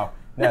there. No.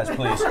 Nez,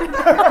 please.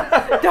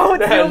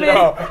 Don't zoom in.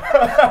 No.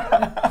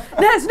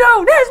 Nez,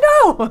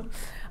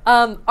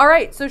 no! All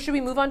right, so should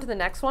we move on to the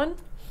next one?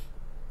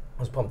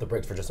 Let's pump the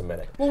brakes for just a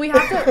minute. Well, we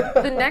have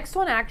to. The next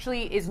one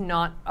actually is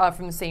not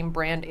from the same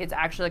brand. It's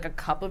actually like a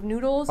cup of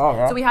noodles. Oh,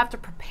 yeah. So we have to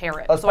prepare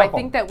it. Let's So I pump 'em.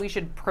 think that we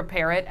should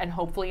prepare it, and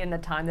hopefully in the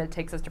time that it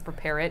takes us to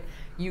prepare it,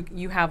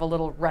 you have a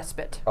little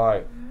respite. All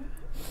right.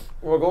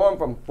 We're going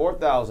from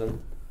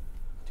 4,000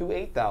 to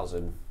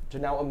 8,000 to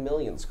now 1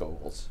 million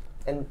Scovilles.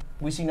 And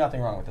we see nothing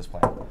wrong with this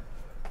plan.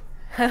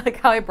 I like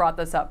how I brought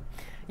this up.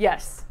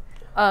 Yes.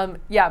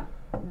 Yeah,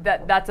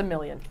 that's 1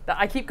 million.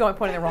 I keep going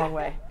pointing the wrong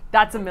way.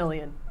 That's 1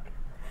 million.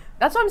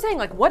 That's what I'm saying.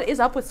 Like, what is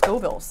up with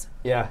Scovilles?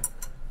 Yeah.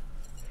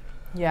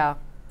 Yeah.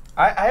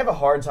 I have a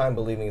hard time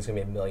believing it's going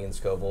to be 1 million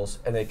Scovilles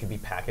and that it could be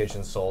packaged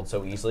and sold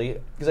so easily.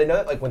 Because I know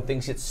that like when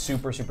things get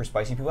super, super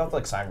spicy, people have to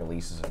like sign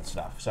releases and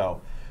stuff.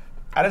 So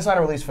I didn't sign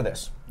a release for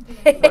this. Do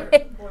you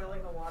start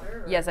boiling the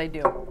water? Or? Yes, I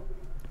do.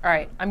 All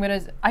right,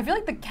 I feel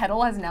like the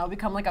kettle has now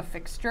become like a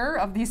fixture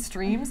of these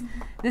streams.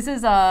 This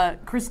is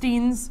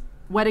Christine's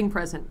wedding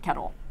present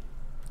kettle.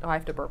 Oh, I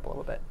have to burp a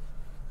little bit.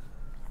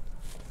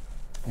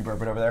 You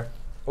burp it over there?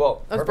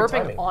 Well, I was perfect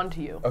burping timing.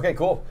 onto you. Okay,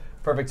 cool.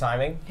 Perfect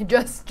timing.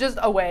 Just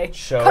away.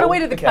 Show Cut away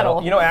to the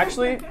kettle. You know,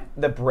 actually,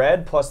 the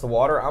bread plus the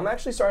water, I'm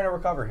actually starting to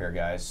recover here,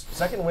 guys.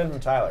 Second win from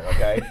Tyler,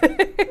 okay?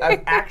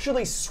 I've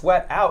actually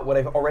sweat out what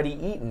I've already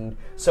eaten,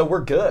 so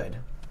we're good.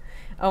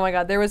 Oh my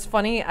God, there was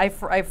funny.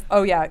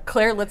 Oh yeah,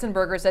 Claire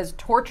Litzenberger says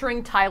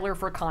torturing Tyler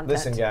for content.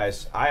 Listen,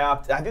 guys,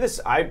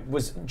 I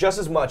was just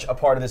as much a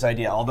part of this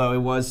idea, although it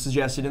was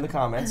suggested in the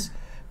comments.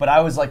 But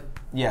I was like,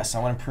 yes, I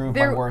want to prove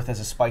my worth as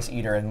a spice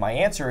eater, and my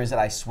answer is that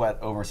I sweat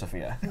over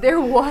Safiya.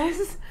 There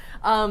was,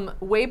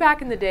 way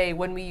back in the day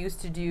when we used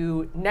to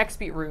do Next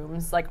Beat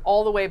rooms, like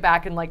all the way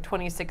back in like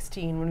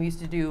 2016 when we used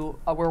to do,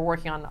 we were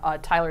working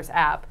on Tyler's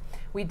app.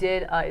 We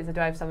did, do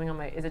I have something on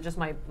is it just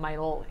my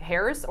little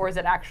hairs, or is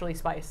it actually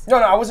spice? No,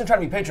 I wasn't trying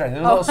to be patronizing.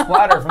 There was a little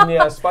splatter from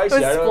the spicy. It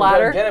was I don't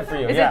splatter? get it for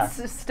you. Is Yeah.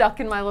 it stuck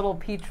in my little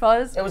peach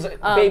fuzz? It was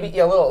a baby,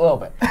 yeah, a little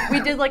bit.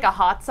 We did like a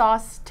hot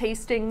sauce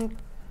tasting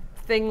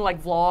thing,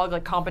 like vlog,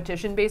 like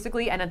competition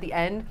basically, and at the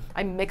end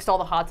I mixed all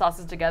the hot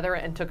sauces together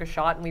and took a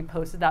shot, and we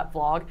posted that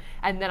vlog,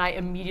 and then I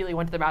immediately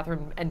went to the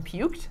bathroom and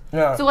puked.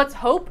 Yeah. So let's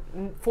hope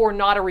for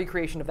not a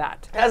recreation of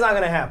that. That's not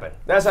going to happen.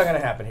 That's not going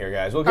to happen here,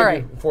 guys. We'll give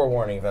you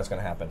forewarning if that's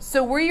going to happen.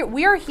 So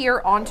we are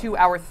here onto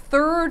our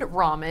third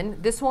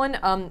ramen. This one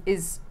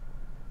is,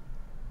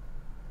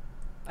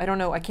 I don't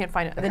know, I can't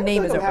find it. The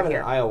name is I'm over having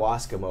here. an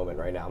ayahuasca moment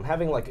right now. I'm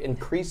having like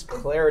increased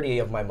clarity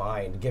of my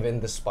mind given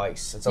the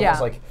spice. It's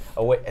almost like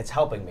it's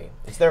helping me.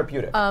 It's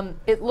therapeutic.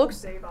 It looks,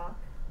 Daybok.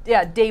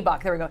 yeah,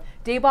 Daybok, there we go.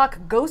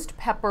 Daybok Ghost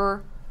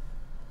Pepper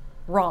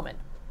Ramen.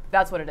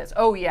 That's what it is.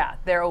 Oh yeah,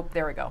 there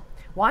we go.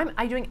 Why am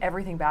I doing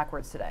everything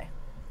backwards today?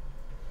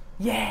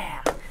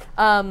 Yeah.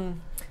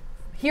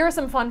 Here are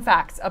some fun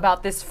facts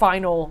about this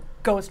final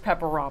Ghost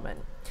Pepper Ramen.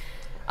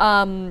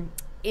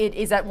 It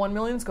is at 1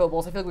 million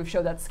Scovilles. I feel like we've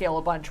showed that scale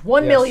a bunch.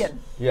 1 million.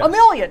 Yes. 1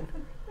 million.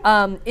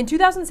 In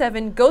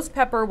 2007, Ghost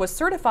Pepper was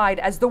certified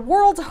as the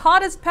world's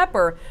hottest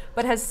pepper,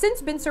 but has since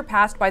been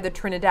surpassed by the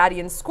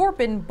Trinidadian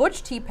Scorpion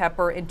Butch Tea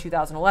Pepper in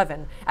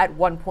 2011 at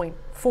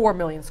 1.4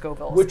 million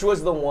Scovilles. Which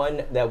was the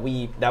one that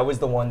was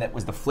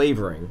the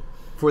flavoring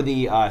for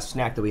the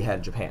snack that we had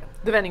in Japan.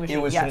 The vending machine,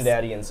 It was yes.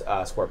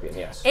 Trinidadian's Scorpion,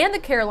 yes. And the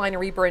Carolina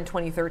Reaper in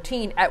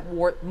 2013 at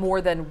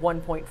more than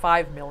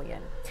 1.5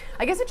 million.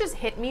 I guess it just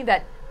hit me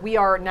that we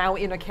are now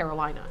in a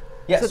Carolina.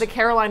 Yes. So the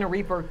Carolina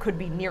Reaper could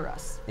be near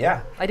us.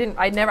 Yeah. I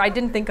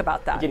didn't think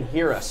about that. You can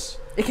hear us.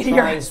 It can hear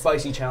trying us.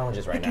 spicy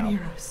challenges right It now. can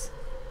hear us.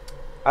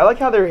 I like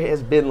how there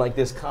has been like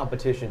this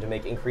competition to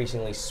make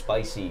increasingly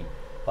spicy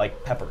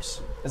like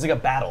peppers. It's like a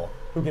battle.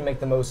 Who can make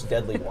the most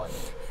deadly one?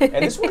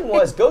 And this one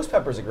was Ghost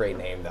Pepper's a great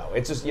name though.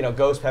 It's just,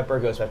 Ghost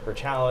Pepper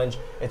Challenge.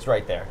 It's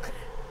right there.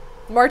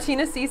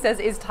 Martina C says,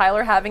 is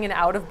Tyler having an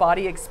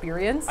out-of-body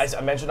experience?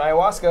 I mentioned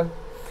ayahuasca.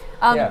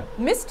 Yeah.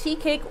 Miss Tea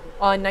Cake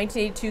on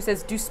 1982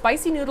 says, do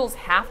spicy noodles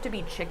have to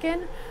be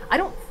chicken? I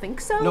don't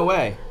think so. No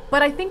way.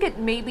 But I think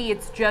maybe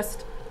it's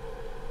just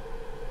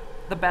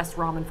the best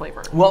ramen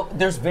flavor. Well,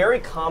 there's very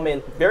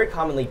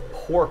commonly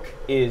pork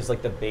is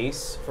like the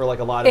base for like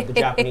a lot of the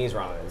Japanese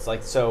ramens.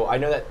 Like, so I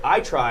know that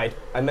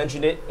I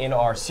mentioned it in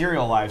our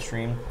cereal live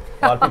stream.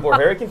 A lot of people were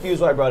very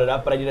confused when I brought it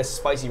up, but I did a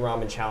spicy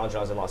ramen challenge when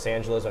I was in Los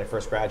Angeles when I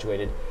first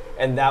graduated.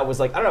 And that was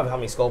like, I don't know how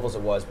many Scovilles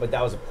it was, but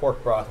that was a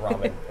pork broth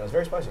ramen. It was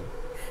very spicy.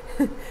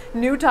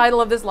 New title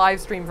of this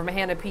live stream from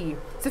Hannah P.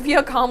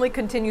 Safiya calmly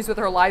continues with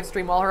her live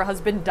stream while her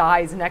husband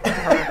dies next to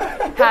her.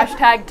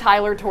 Hashtag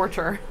Tyler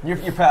torture. You're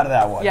proud of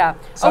that one. Yeah.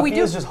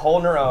 Safiya's just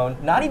holding her own,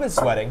 not even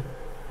sweating,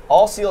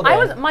 all sealed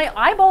in. My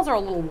eyeballs are a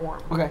little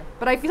warm. Okay.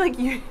 But I feel like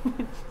you...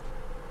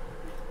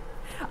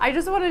 I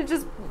just want to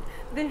just...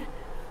 You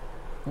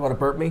want to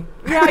burp me?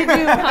 Yeah, I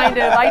do, kind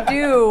of.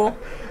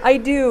 I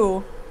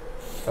do.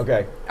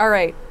 Okay. All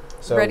right.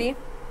 So, ready?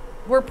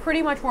 We're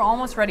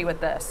almost ready with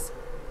this.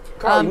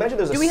 Carl, you mentioned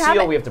there's a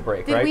seal we have to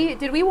break, right?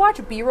 Did we watch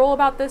B-roll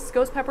about this,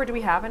 Ghost Pepper? Do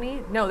we have any?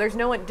 No, there's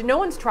no one. No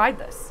one's tried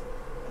this.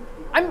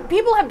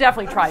 People have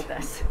definitely tried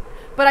this,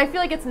 but I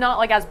feel like it's not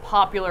like as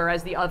popular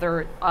as the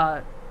other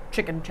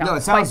chicken challenge. No,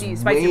 it sounds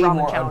spicy way ramen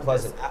more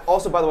challenges. unpleasant.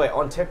 Also, by the way,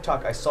 on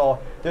TikTok, I saw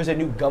there's a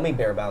new gummy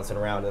bear bouncing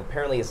around, and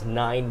apparently it's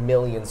 9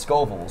 million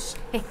Scovilles.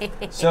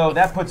 So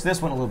that puts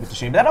this one a little bit to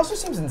shame. But that also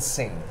seems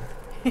insane.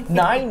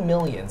 9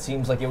 million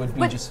seems like it would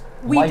be just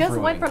we just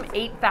life-ruining. went from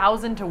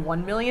 8,000 to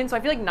 1 million, so I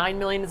feel like 9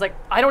 million is like,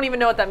 I don't even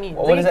know what that means.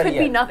 Well, Like, what it is could that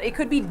be yet? nothing. It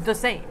could be the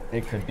same.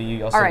 It could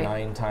be also All right.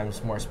 9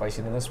 times more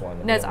spicy than this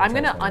one. Nez, Yeah, I'm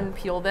gonna sounds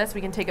unpeel this.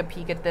 We can take a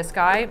peek at this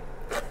guy.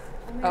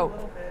 Only a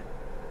little bit.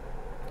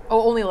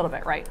 Oh, only a little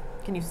bit, right?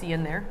 Can you see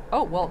in there?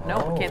 Oh, well, no,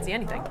 Oh. can't see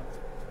anything.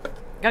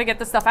 Gotta get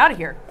this stuff out of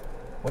here.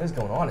 What is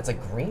going on? It's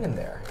like green in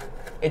there.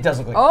 It does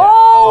look like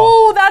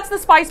Oh, that's the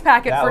spice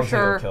packet that for looks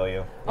like sure. it'll kill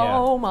you. Yeah.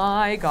 Oh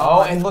my god.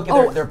 Oh, and look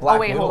at their black Oh,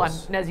 wait, hold on.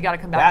 noodles. Nez, you gotta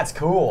come back. That's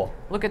cool.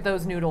 Look at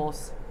those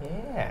noodles.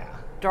 Yeah.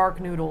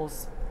 Dark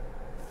noodles.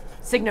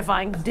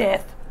 Signifying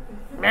death.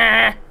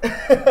 Meh. You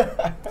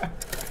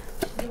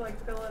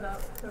like fill it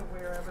up to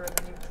wherever, and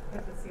then you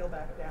put the seal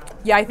back down.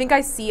 Yeah, I think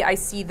I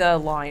see the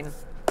line.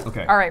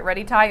 Okay. All right,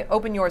 ready, Ty?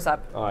 Open yours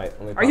up. All right.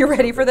 Let me Are you pop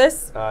ready for open.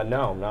 this?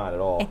 No, I'm not at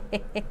all.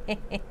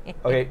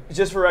 Okay,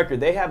 just for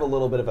record, they have a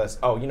little bit of a.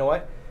 Oh, you know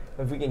what?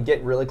 If we can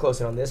get really close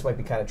in on this, might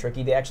be kind of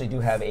tricky. They actually do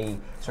have a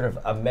sort of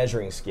a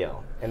measuring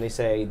scale, and they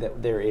say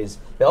that there is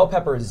bell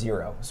pepper is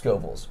 0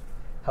 Scovilles,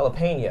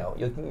 jalapeno.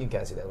 You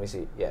can't see that. Let me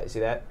see. Yeah, you see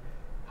that?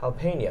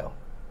 Jalapeno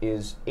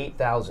is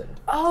 8,000.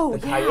 Oh,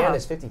 the yeah. cayenne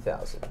is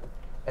 50,000,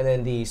 and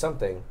then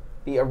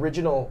the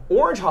original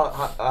orange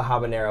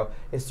habanero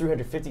is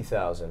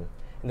 350,000.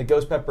 And the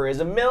ghost pepper is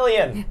 1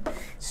 million.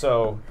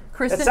 So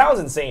that sounds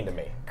insane to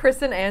me.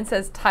 Kristen Ann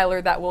says,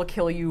 Tyler, that will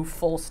kill you,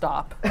 full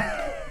stop.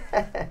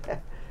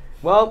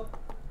 Well,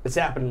 it's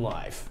happening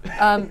live.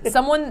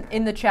 Someone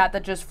in the chat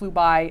that just flew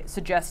by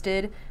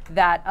suggested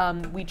that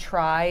we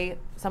try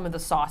some of the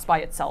sauce by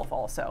itself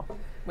also,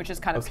 which is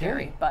kind of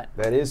scary. But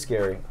that is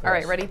scary. all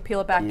right, ready?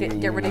 Peel it back.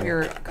 Get rid of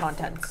your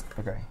contents.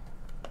 Okay.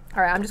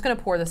 All right, I'm just going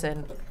to pour this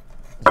in.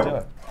 Let's do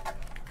it.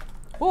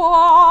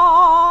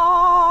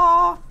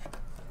 Whoa!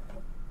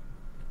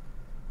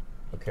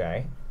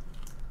 Okay.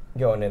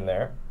 Going in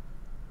there.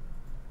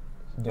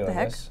 Doing the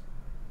heck? this.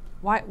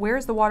 Why? Where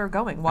is the water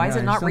going? Why is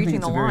it not reaching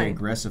the line? It's a very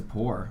aggressive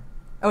pour.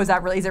 Oh, is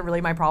it really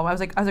my problem? I was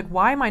like,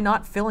 why am I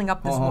not filling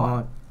up this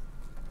water?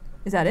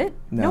 Is that it?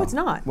 No, it's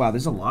not. Wow,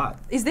 there's a lot.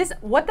 Is this,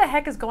 what the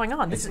heck is going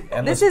on? It's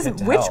This is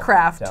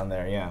witchcraft. down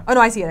there, yeah. Oh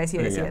no, I see it.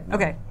 No.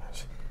 Okay.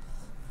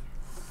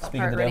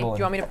 Speaking All of right, the ready? devil. Do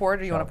you want me to pour it or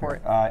do you want to pour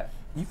it?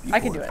 You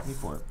I can pour do it. You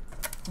pour it.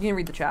 You can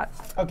read the chat.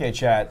 Okay,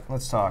 chat.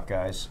 Let's talk,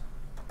 guys.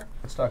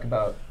 Let's talk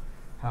about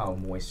how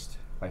moist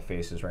my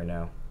face is right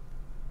now.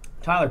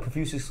 Tyler,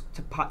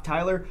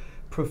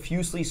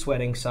 profusely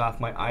sweating,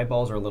 soft. My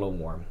eyeballs are a little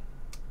warm.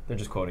 They're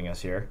just quoting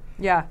us here.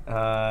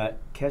 Yeah.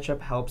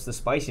 Ketchup helps the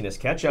spiciness.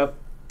 Ketchup.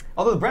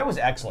 Although the bread was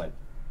excellent.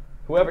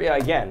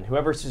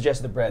 Whoever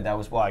suggested the bread, that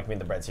was, well, I mean,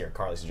 the bread's here.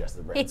 Carly suggested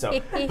the bread.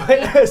 So,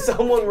 but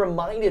someone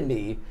reminded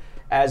me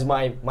as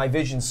my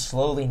vision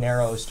slowly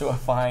narrows to a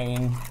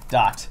fine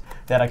dot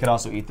that I could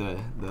also eat the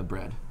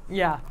bread.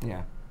 Yeah.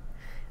 Yeah.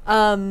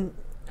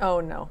 Oh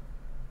no.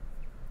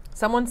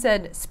 Someone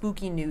said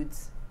spooky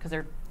nudes because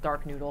they're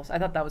dark noodles. I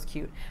thought that was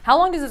cute. How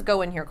long does this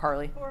go in here,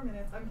 Carly? 4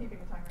 minutes. I'm keeping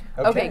a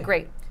timer. Okay,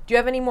 great. Do you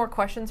have any more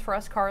questions for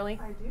us, Carly?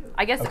 I do.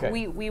 I guess Okay.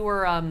 we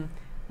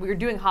were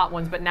doing hot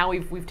ones, but now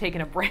we've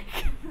taken a break.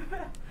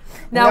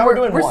 Now we're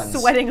doing we're ones.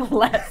 sweating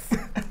less.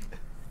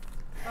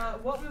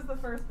 What was the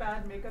first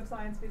bad makeup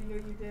science video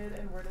you did,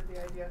 and where did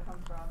the idea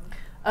come from?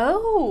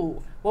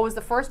 Oh, what was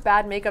the first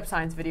bad makeup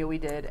science video we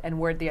did, and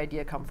where did the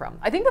idea come from?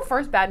 I think the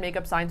first bad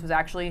makeup science was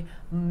actually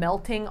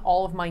melting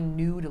all of my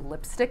nude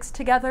lipsticks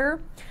together,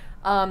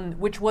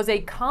 which was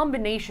a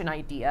combination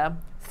idea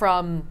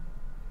from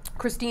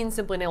Christine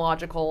Simply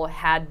Nailogical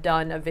had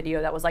done a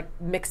video that was like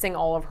mixing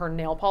all of her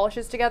nail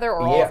polishes together,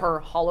 or all of her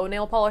hollow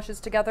nail polishes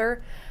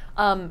together.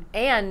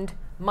 And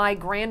my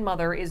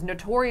grandmother is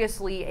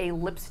notoriously a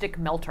lipstick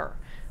melter.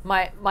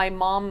 My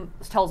mom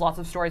tells lots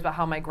of stories about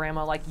how my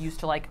grandma like used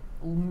to like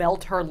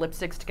melt her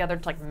lipsticks together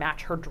to like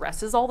match her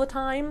dresses all the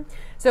time.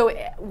 So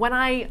when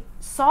I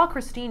saw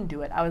Christine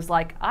do it, I was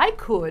like, I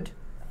could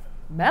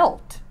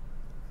melt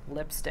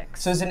lipsticks.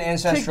 So it's an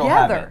ancestral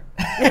together.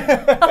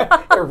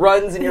 habit. It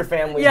runs in your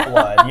family's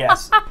blood.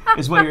 Yes,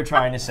 is what you're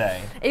trying to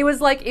say. It was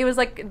like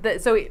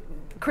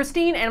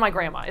Christine and my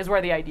grandma is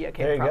where the idea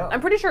came from. Go.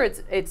 I'm pretty sure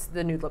it's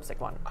the nude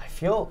lipstick one. I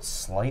feel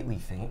slightly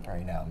faint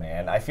right now,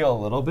 man. I feel a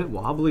little bit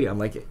wobbly. I'm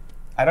like,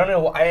 I don't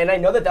know, and I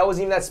know that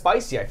wasn't even that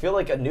spicy. I feel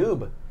like a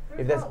noob.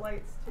 There's hot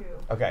lights too.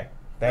 Okay,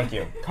 thank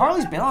you.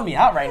 Carly's bailing me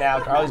out right now.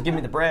 Carly's giving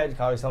me the bread.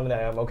 Carly's telling me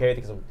that I'm okay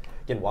because I'm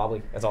getting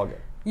wobbly. That's all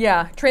good.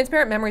 Yeah,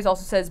 Transparent Memories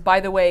also says,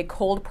 by the way,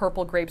 cold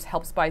purple grapes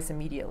help spice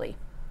immediately.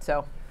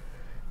 So.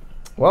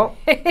 Well,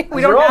 we don't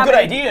have all good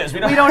any. ideas.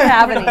 We don't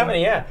have any. We don't have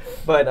any, yeah.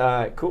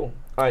 But cool.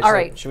 All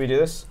right. Should we do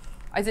this?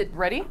 Is it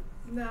ready?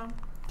 No.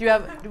 Do you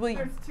have?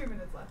 There's 2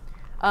 minutes left.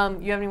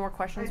 You have any more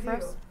questions for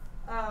us?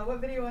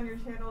 What video on your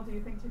channel do you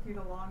think took you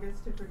the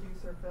longest to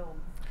produce or film?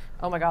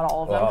 Oh my God,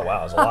 all of them. Oh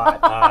wow, that's a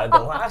lot. The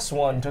last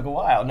one took a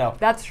while. No.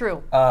 That's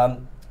true. Let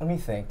me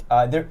think.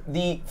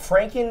 The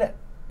Franken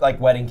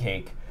wedding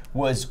cake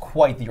was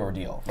quite the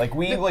ordeal. Like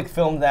we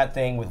filmed that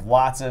thing with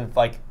lots of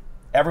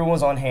everyone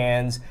was on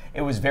hands.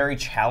 It was very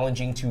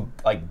challenging to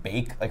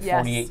bake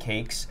 48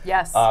 cakes.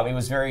 Yes. It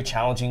was very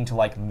challenging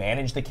to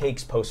manage the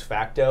cakes post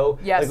facto.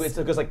 Yes. It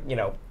took us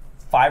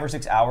 5 or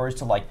 6 hours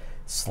to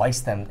slice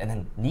them and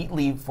then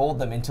neatly fold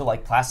them into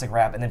plastic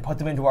wrap and then put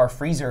them into our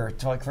freezer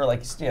to for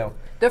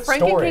The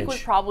Franken cake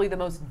was probably the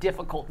most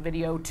difficult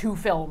video to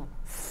film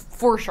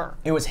for sure.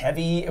 It was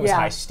heavy, it was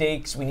high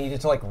stakes. We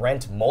needed to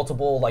rent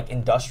multiple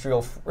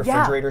industrial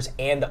refrigerators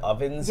and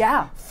ovens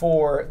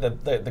for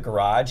the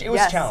garage. It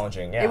was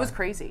challenging. Yeah. It was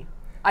crazy.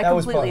 I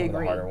completely agree.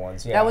 One of the harder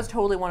ones. Yeah. That was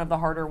totally one of the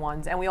harder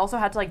ones, and we also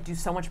had to do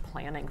so much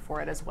planning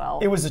for it as well.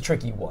 It was a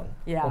tricky one.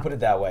 Yeah. We'll put it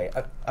that way.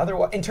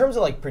 Otherwise, in terms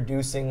of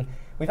producing,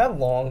 we've had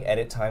long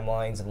edit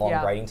timelines and long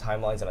writing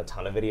timelines on a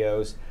ton of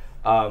videos,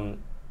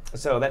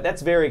 so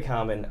that's very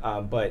common.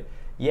 But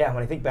yeah,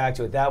 when I think back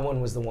to it, that one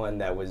was the one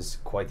that was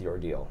quite the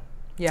ordeal.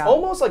 Yeah.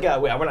 Almost like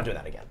we're not doing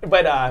that again,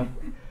 but.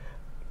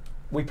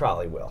 We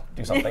probably will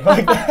do something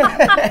like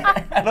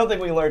that. I don't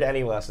think we learned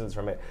any lessons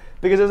from it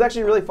because it was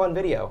actually a really fun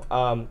video,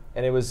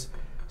 and it was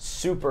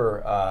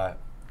super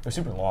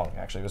long.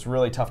 Actually, it was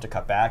really tough to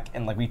cut back,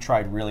 and we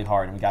tried really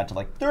hard, and we got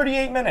to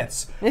 38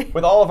 minutes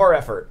with all of our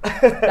effort.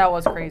 That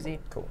was crazy.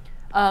 Cool.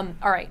 All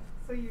right.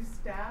 So you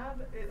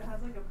stab. It has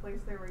a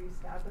place there where you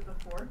stab with a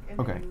fork, and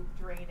then you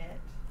drain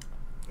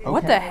it.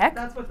 What the heck?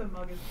 That's what the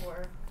mug is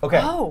for. Okay.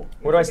 Oh.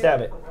 Where do I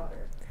stab it?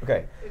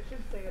 Okay. It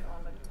should say it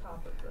on the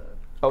top of the.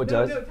 Oh, it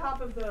does? No,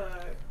 top of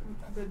the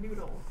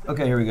noodles. So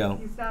okay, here we go.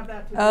 You stab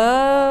that to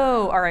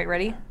all right,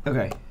 ready?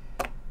 Okay.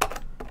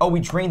 Oh, we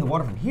drained the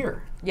water from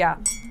here. Yeah.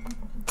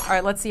 All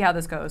right, let's see how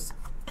this goes.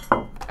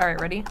 All right,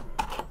 ready?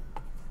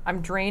 I'm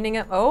draining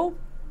it. Oh.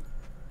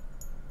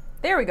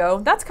 There we go.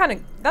 That's kind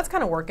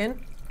of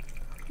working.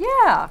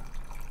 Yeah.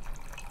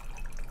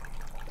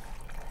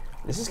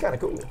 This is kind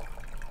of cool.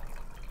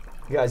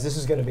 You guys,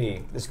 this might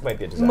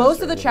be a disaster.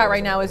 Most of the chat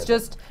right now is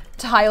just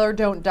Tyler,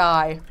 don't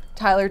die.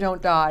 Tyler,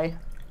 don't die.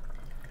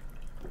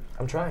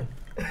 I'm trying.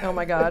 Oh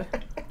my God.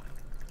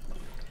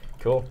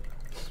 Cool.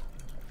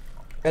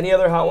 Any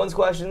other Hot Ones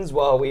questions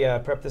while we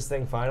prep this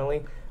thing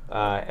finally?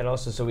 And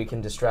also so we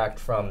can distract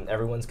from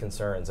everyone's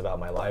concerns about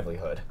my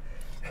livelihood.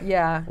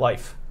 Yeah.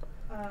 Life.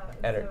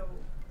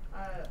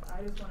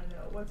 I just want to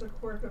know, what's a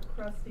quirk of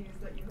Krusty's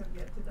that you have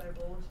yet to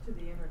divulge to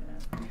the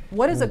internet?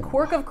 What is a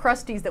quirk of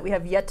Krusty's that we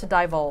have yet to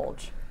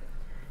divulge?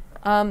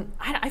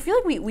 I feel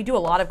like we do a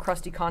lot of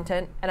Crusty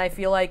content, and I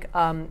feel like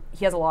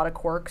he has a lot of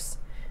quirks.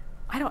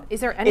 Is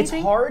there anything?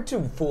 It's hard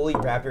to fully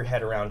wrap your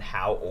head around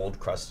how old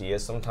Crusty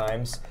is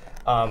sometimes.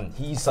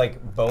 He's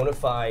bona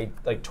fide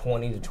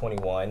 20 to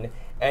 21,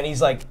 and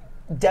he's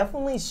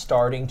definitely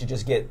starting to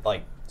just get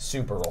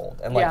super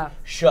old and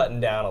shutting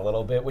down a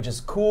little bit, which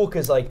is cool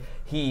because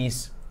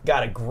he's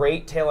got a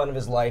great tail end of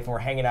his life, and we're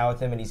hanging out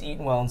with him, and he's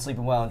eating well and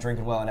sleeping well and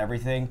drinking well and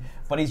everything.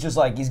 But he's just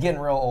he's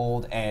getting real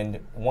old, and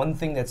one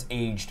thing that's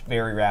aged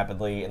very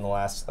rapidly in the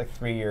last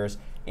 3 years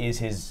is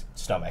his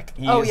stomach.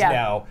 He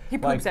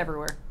poops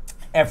everywhere.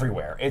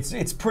 Everywhere.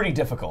 It's pretty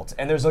difficult,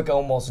 and there's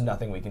almost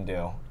nothing we can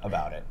do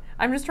about it.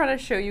 I'm just trying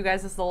to show you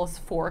guys this little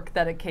fork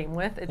that it came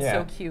with. It's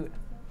so cute.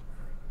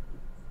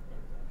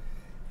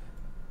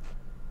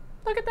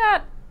 Look at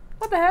that.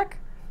 What the heck?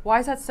 Why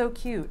is that so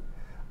cute?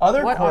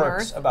 Other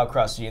quirks about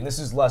Crusty, and this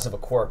is less of a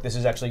quirk, this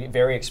is actually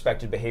very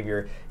expected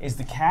behavior, is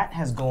the cat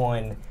has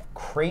gone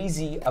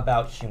crazy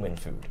about human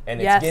food, and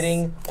it's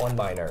getting on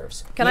my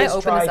nerves. Can I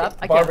open this up?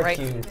 I can't, right?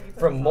 Barbecue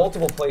from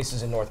multiple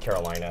places in North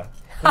Carolina.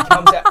 He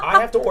comes out,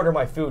 I have to order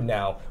my food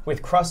now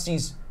with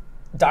Krusty's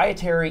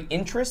dietary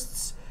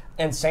interests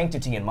and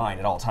sanctity in mind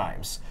at all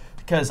times.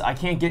 because I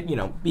can't get,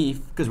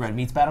 beef because red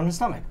meat's bad on his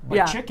stomach. But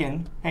Yeah.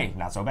 chicken, hey,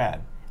 not so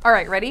bad. All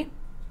right, ready?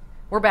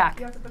 We're back.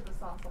 You have to put the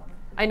sauce on it.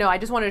 I know. I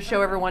just wanted to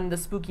show everyone the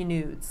spooky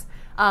nudes.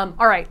 All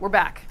right, we're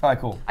back. All right,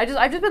 cool. I've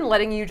just been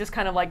letting you just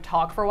kind of like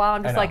talk for a while.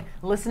 I'm just like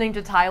listening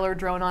to Tyler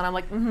drone on. I'm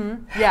like,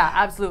 yeah,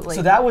 absolutely.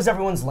 So that was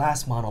everyone's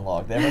last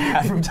monologue they ever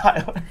had from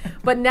Tyler.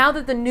 But now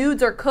that the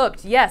nudes are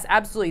cooked, yes,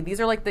 absolutely. These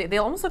are like they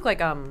almost look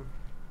like How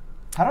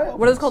do I open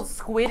what is this? it called,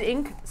 squid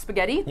ink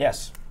spaghetti.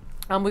 Yes.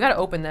 We got to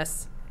open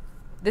this.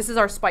 This is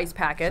our spice So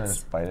packets.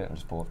 just bite it and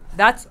just pull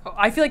it.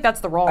 I feel like that's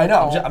the wrong. I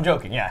know. call. I'm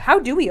joking. Yeah. How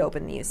do we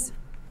open these?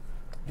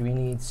 Do we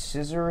need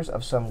scissors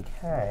of some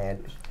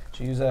kind?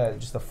 Should use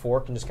just a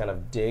fork and just kind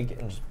of dig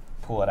and just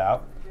pull it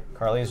out.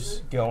 Carly's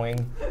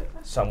going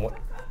somewhat.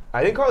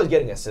 I think Carly's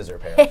getting a scissor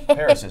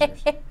pair of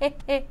scissors.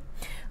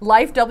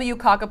 Life W.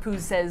 Cockapoo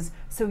says,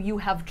 so you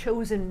have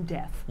chosen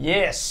death.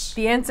 Yes.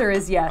 The answer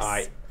is yes. All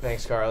right.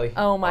 Thanks, Carly.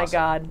 Oh my Awesome.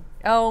 God.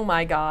 Oh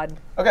my God.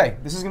 Okay,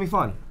 this is gonna be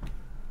fun.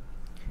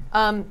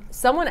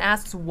 Someone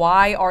asks,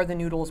 why are the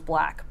noodles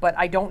black? But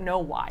I don't know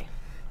why.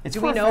 It's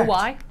Do for we a know fact.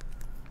 why?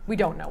 We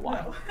don't know why.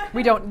 No.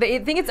 We don't. I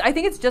think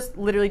it's just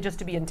literally just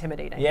to be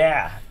intimidating.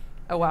 Yeah.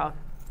 Oh wow.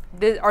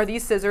 Are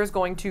these scissors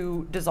going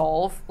to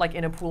dissolve like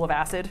in a pool of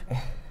acid?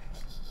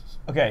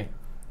 Okay.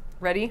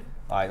 Ready?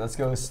 All right, let's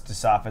go to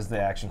Saf as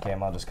the action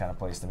cam. I'll just kind of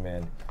place them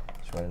in.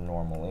 Just run it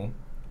normally.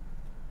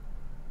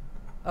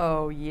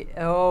 Oh yeah.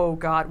 Oh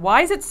God.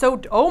 Why is it so?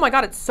 Oh my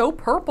God. It's so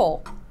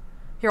purple.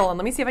 Here, hold on.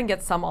 Let me see if I can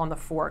get some on the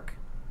fork.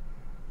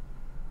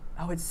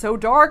 Oh, it's so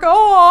dark.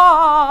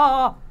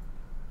 Oh.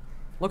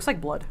 Looks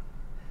like blood.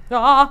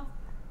 Ah.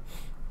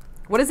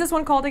 What is this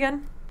one called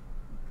again?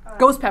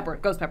 Ghost pepper.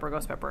 Ghost pepper.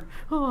 Ghost pepper.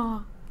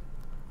 Ah.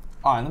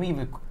 All right, let me give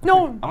it.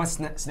 No. I'm gonna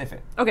sniff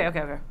it. Okay.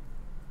 Okay. Okay.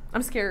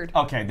 I'm scared.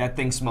 Okay, that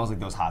thing smells like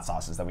those hot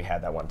sauces that we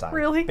had that one time.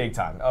 Really? Big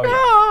time. Oh yeah.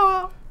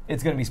 Ah.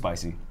 It's gonna be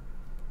spicy.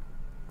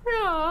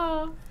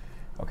 Ah.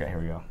 Okay, here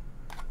we go.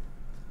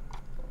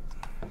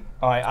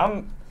 All right,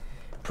 I'm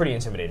pretty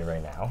intimidated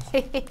right now.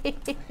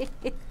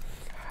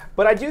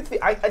 But I do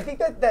think I think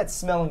that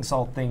smelling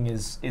salt thing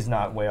is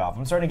not way off.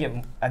 I'm starting to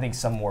get, I think,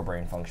 some more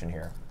brain function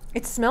here.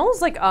 It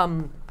smells like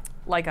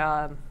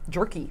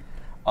jerky.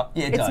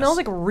 Yeah, it It does. smells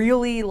like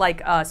really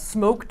like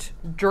smoked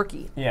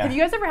jerky. Yeah. Have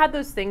you guys ever had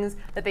those things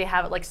that they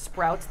have at like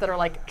Sprouts that are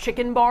like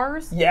chicken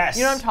bars? Yes.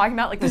 You know what I'm talking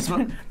about? Like This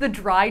one- the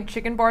dried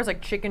chicken bars,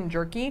 like chicken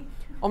jerky.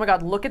 Oh my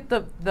God! Look at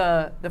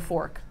the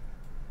fork.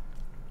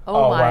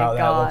 Oh my wow, God!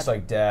 that looks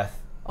like death.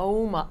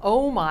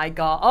 Oh my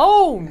God!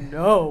 Oh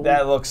no!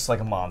 That looks like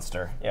a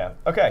monster. Yeah.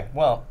 Okay.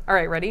 Well. All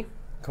right, ready?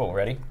 Cool.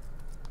 Ready?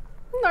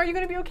 Are you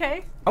gonna be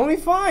okay? I'm gonna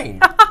be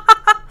fine.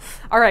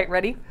 All right,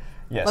 ready?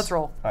 Yes. Let's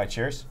roll. All right.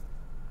 Cheers.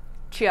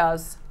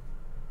 Cheers.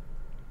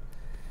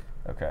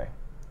 Okay.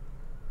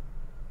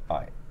 All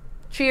right.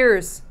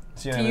 Cheers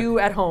See to in a you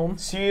minute. at home.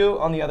 See you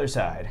on the other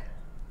side.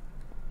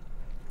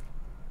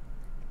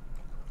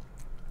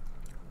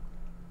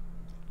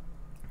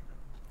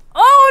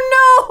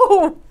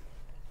 Oh no!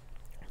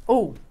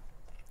 Oh.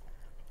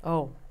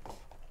 Oh.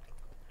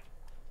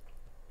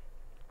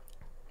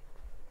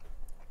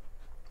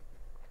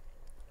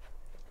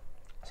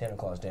 Santa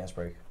Claus dance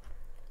break.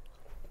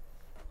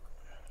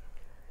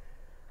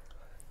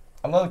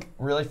 I'm like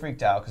really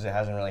freaked out because it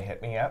hasn't really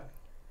hit me yet.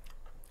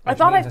 I Which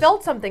thought I means it's-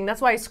 felt something.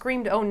 That's why I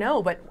screamed, oh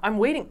no, but I'm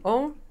waiting.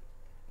 Oh.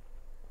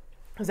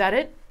 Is that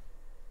it?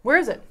 Where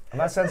is it? I'm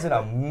not sensing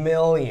a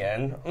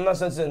million. I'm not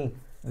sensing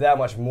that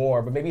much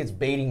more, but maybe it's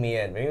baiting me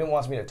in. Maybe it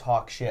wants me to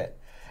talk shit,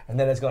 and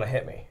then it's gonna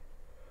hit me.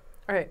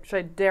 All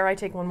right, dare I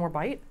take one more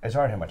bite? It's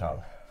already hit my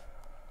tongue.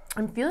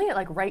 I'm feeling it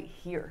like right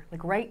here.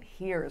 Like right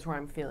here is where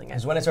I'm feeling it.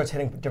 Because when it starts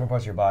hitting different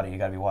parts of your body, you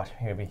gotta be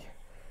watching.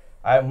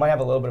 I might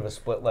have a little bit of a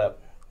split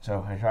lip,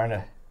 so I'm trying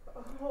to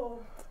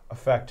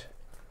affect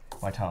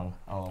my tongue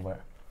a little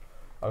bit.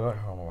 I'll go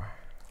one more.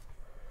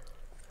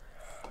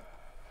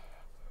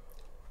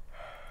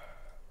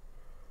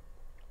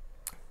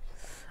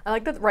 I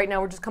like that right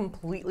now we're just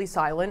completely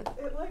silent.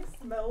 It like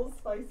smells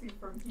spicy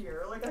from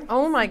here. Like I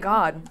Oh my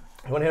God.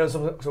 You want to hit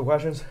on some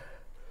questions?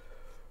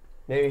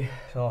 Maybe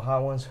some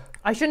hot ones.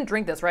 I shouldn't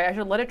drink this, right? I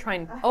should let it try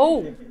and,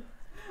 oh.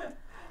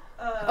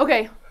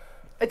 Okay,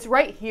 it's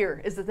right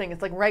here is the thing.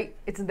 It's like right,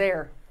 it's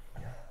there.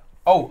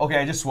 Oh, okay.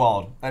 I just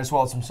swallowed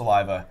some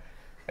saliva,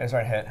 and it's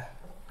starting to hit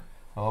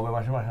a little bit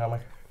much in my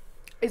stomach.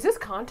 Is this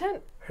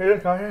content?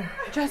 Well,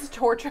 Just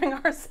torturing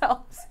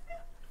ourselves?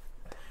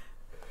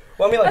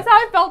 I mean, like That's how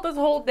I felt this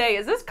whole day.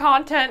 Is this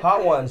content?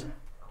 hot ones.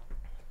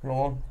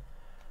 Roll.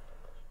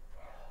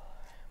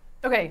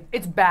 Okay,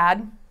 it's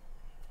bad.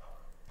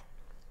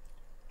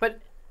 But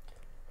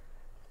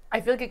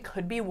I feel like it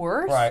could be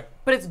worse. Right.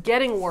 But it's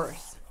getting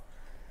worse.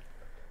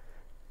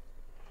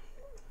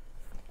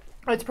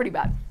 It's pretty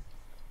bad.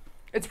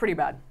 It's pretty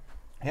bad.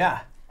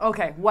 Yeah.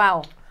 Okay,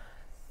 wow.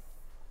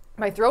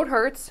 My throat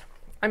hurts.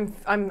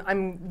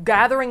 I'm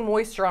gathering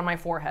moisture on my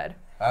forehead.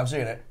 I'm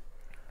seeing it.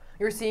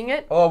 You're seeing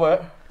it? A little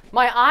bit.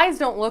 My eyes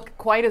don't look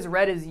quite as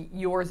red as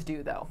yours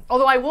do, though.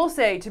 Although I will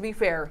say, to be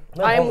fair,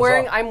 No, hold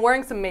this off. I'm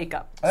wearing some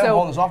makeup. I'm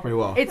holding So this off pretty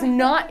well.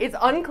 it's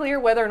unclear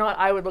whether or not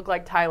I would look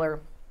like Tyler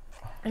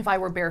if I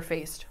were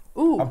barefaced.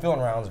 Ooh. I'm feeling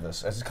rounds of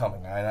this. This is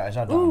coming. It's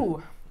not done.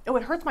 Ooh. Oh,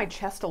 it hurts my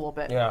chest a little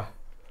bit. Yeah.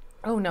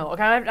 Oh no.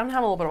 Okay, I'm having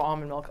a little bit of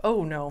almond milk.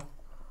 Oh no.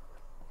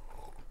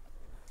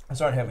 It's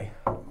starting to hit me.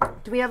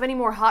 Do we have any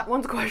more hot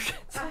ones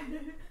questions?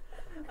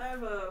 I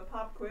have a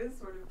pop quiz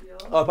sort of deal.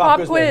 Oh, Pop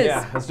quiz. quiz.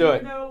 Yeah, let's do it.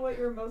 Do you know what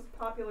your most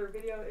popular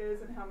video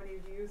is and how many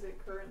views it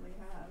currently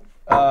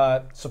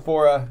has?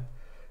 Sephora,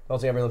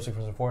 melting every lipstick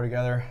from Sephora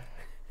together.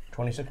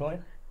 26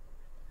 million?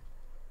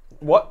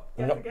 What?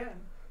 Guess again.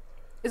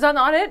 Is that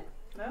not it?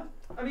 No?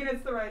 I mean,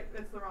 it's the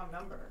wrong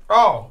number.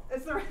 Oh.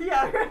 It's the,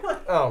 yeah. Really.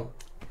 Oh.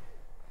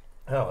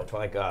 Oh,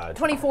 my God.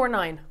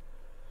 24.9.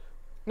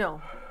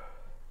 No.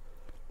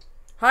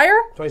 Higher?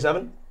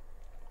 27?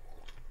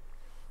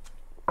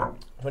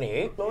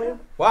 28 million?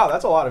 Wow,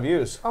 that's a lot of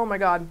views. Oh my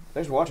God.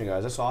 Thanks for watching,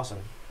 guys. That's awesome.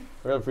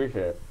 I really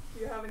appreciate it.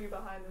 Do you have any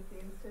behind the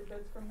scenes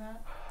tidbits from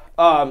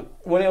that?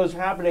 When it was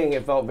happening,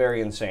 it felt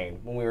very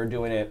insane. When we were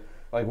doing it,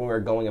 like when we were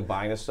going and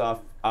buying this stuff,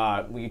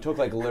 we took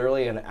like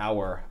literally an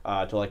hour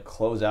to like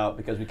close out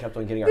because we kept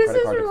on getting our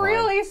credit card declined. This is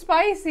really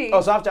spicy.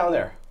 Oh, Soph down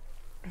there.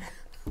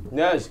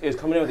 Yeah, it's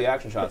coming in with the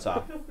action shot,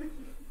 Soph.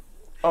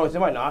 Oh, it's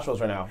in my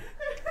nostrils right now.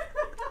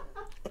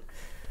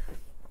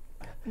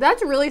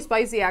 That's really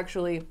spicy,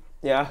 actually.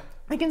 Yeah.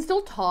 I can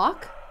still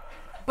talk,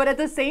 but at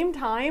the same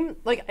time,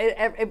 like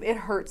it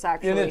hurts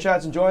actually. You think the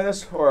chat's enjoying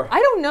this, or? I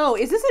don't know.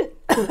 Is this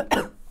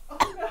an?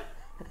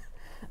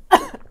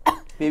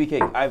 Baby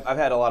cake. I've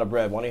had a lot of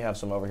bread. Why don't you have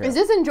some over here? Is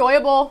this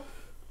enjoyable?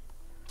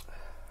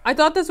 I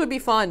thought this would be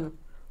fun.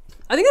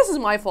 I think this is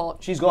my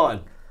fault. She's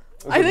gone.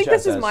 I think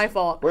this is my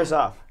fault. Where's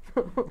Soph?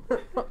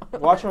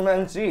 Watch from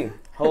NC.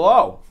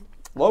 Hello.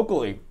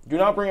 Locally. Do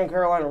not bring in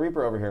Carolina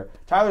Reaper over here.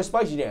 Tyler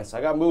Spicy Dance.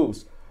 I got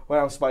moves when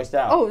I'm spiced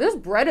out. Oh, this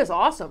bread is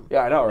awesome.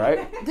 Yeah, I know,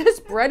 right? This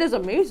bread is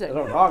amazing. That's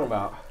what I'm talking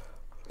about.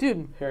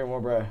 Dude. Hearing more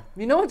bread.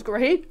 You know what's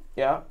great?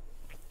 Yeah?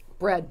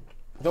 Bread.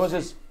 No, it's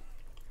just...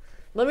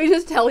 Let me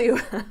just tell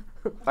you.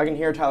 I can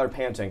hear Tyler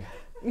panting.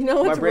 You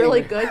know what's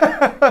really good?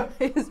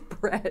 Is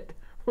bread.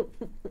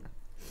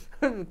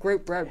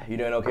 Great bread. You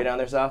doing okay down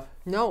there, Soph?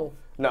 No.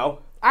 No?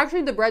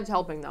 Actually, the bread's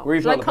helping, though. Where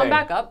you Should I feeling the come pain?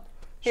 back up?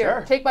 Here,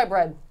 Sure. take my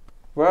bread.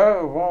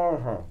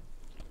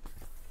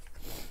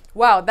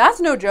 Wow, that's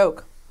no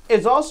joke.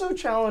 It's also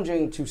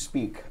challenging to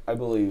speak, I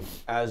believe,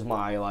 as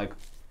my like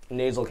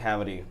nasal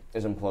cavity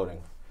is imploding.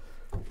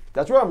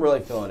 That's where I'm really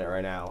feeling it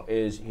right now,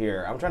 is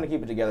here. I'm trying to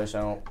keep it together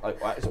so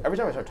every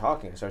time I start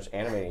talking, it starts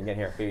animating. Get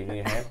here. Baby, you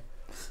need a hand?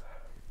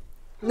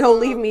 No,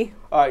 leave me.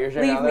 You're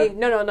shaking Leave out me.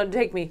 there? No,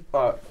 take me.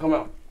 Come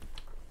on.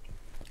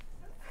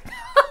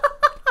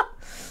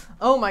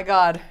 Oh my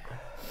God.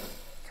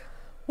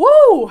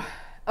 Woo!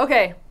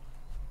 Okay.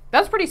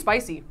 That's pretty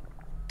spicy.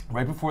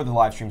 Right before the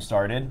live stream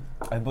started,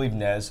 I believe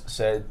Nez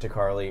said to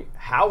Carly,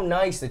 how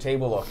nice the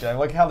table looked. And I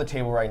like how the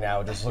table right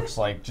now just looks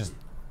like just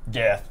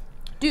death.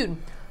 Dude,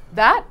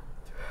 that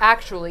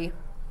actually,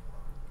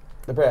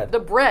 The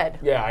bread.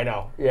 Yeah, I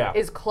know. Yeah.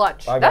 is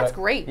clutch. That's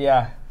great.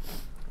 Yeah.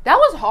 That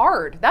was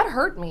hard. That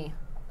hurt me.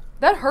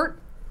 That hurt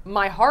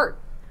my heart.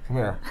 Come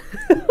here.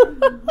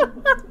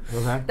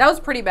 Okay. That was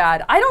pretty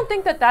bad. I don't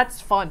think that that's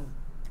fun.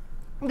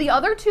 The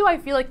other two, I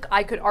feel like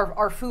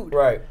are food.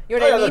 Right. You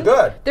know what I mean? They're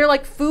good. They're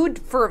like food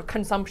for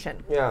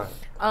consumption. Yeah.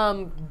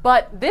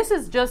 But this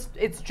is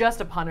it's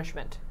just a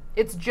punishment.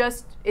 It's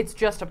just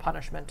a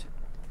punishment.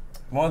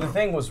 Well, the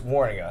thing was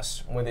warning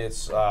us with its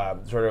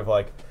sort of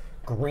like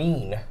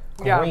green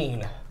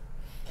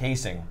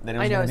casing that it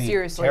was going to be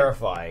seriously.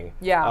 terrifying.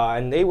 Yeah.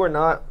 And they were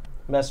not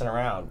messing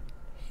around.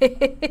 I'm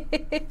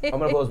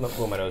going to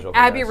blow my nose real quick.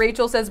 Abby guys.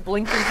 Rachel says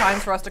blink 3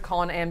 times for us to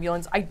call an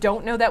ambulance. I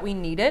don't know that we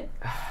need it.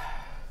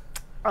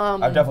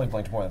 I've definitely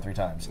blinked more than 3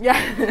 times.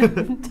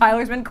 Yeah,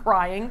 Tyler's been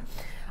crying.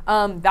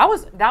 That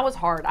was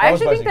hard. I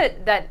actually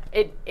think that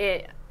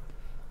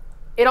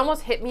it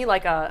almost hit me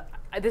like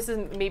this is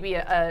maybe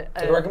a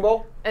wrecking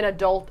ball? An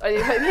adult.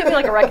 It hit me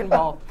like a wrecking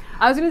ball.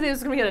 I was gonna say this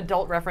is gonna be an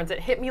adult reference. It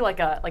hit me like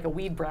a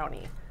weed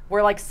brownie,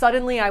 where like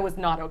suddenly I was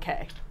not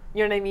okay.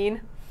 You know what I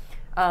mean?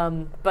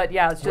 But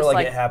yeah, it's just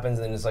like it happens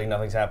and then it's like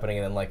nothing's happening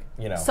and then like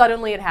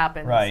suddenly it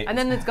happens, right? And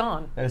then it's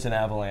gone. There's an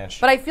avalanche.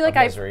 But I feel like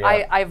misery,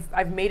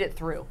 I've made it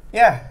through.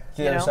 Yeah,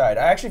 to the other side.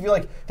 I actually feel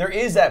like there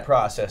is that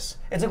process.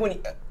 It's like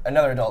when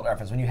another adult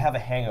reference when you have a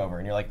hangover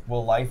and you're like,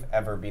 will life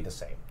ever be the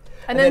same?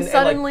 And then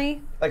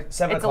suddenly, like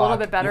 7 it's o'clock, a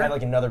little bit better. You had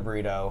like another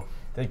burrito.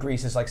 The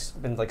grease has like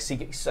been like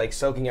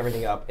soaking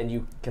everything up, and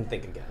you can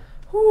think again.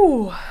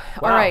 Whew. Wow.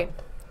 All right,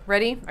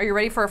 ready? Are you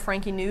ready for a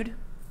Franken-Noodle?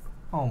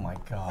 Oh my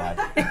God.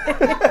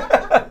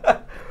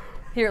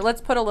 Here,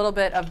 let's put a little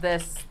bit of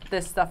this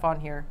stuff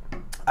on here.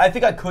 I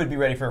think I could be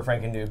ready for a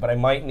Franken-Noodle, but I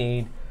might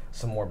need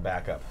some more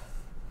backup.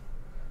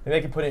 Maybe I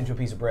could put it into a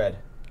piece of bread.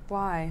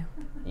 Why?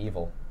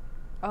 Evil.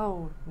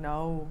 Oh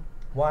no.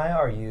 Why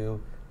are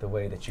you the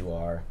way that you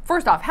are?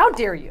 First off, how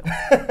dare you?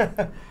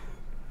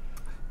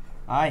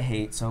 I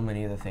hate so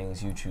many of the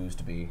things you choose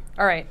to be.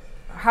 All right.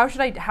 How do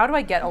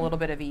I get a little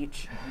bit of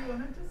each? Do you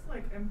want to just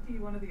like empty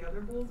one of the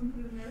other bowls and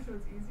put it in there so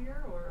it's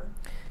easier, or?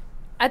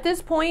 At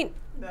this point,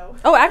 No.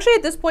 oh, actually,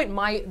 at this point,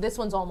 this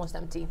one's almost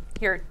empty.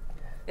 Here,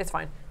 it's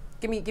fine.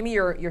 Give me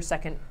your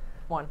second.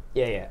 One.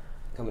 Yeah.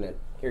 Coming in.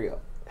 Here you go.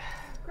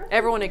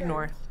 Everyone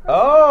ignore.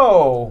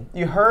 Oh,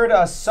 you heard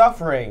us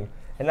suffering,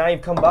 and now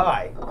you've come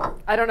by.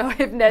 I don't know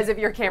if Nez, if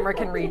your camera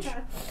can reach.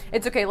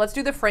 It's okay. Let's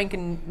do the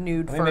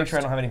Franken-Noodle first. Let me make sure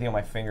I don't have anything on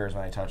my fingers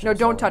when I touch him. No,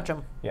 don't touch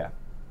him. Yeah.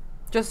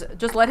 Just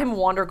let him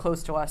wander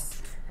close to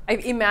us.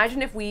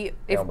 Imagine if we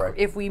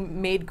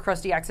made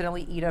Crusty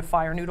accidentally eat a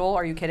fire noodle.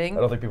 Are you kidding?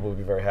 I don't think people would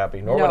be very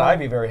happy. Nor would I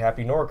be very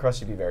happy. Nor would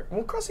Crusty be very.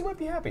 Well, Crusty might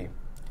be happy.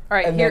 All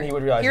right. And then he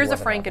would realize here's he a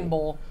wasn't Franken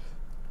bowl.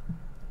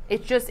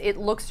 It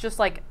looks just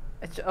like.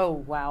 Oh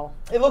wow.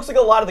 It looks like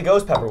a lot of the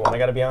ghost pepper one. I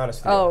got to be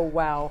honest with you. Oh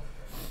wow.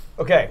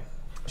 Okay.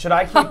 Should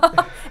I keep?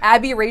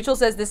 Abby Rachel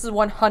says this is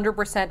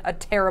 100% a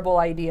terrible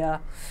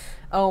idea.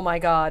 Oh my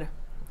god,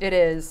 it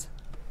is.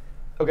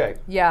 Okay.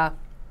 Yeah.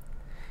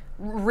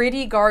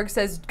 Riddy Garg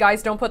says,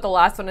 guys, don't put the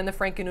last one in the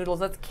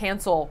Franken-Noodles. Let's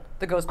cancel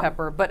the ghost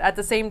pepper. But at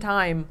the same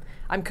time,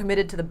 I'm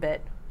committed to the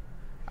bit.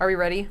 Are we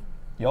ready?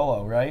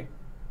 YOLO, right?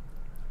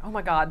 Oh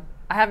my god,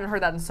 I haven't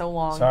heard that in so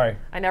long. Sorry.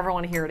 I never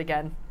want to hear it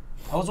again.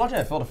 I was watching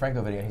a Phil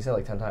DeFranco video and he said it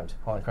like 10 times.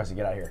 Hold on, Crusty,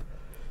 get out of here.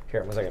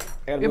 Here, 1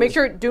 second. You make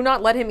sure, do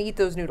not let him eat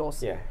those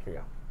noodles. Yeah, here you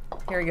go.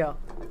 Here you go.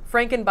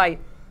 Franken bite.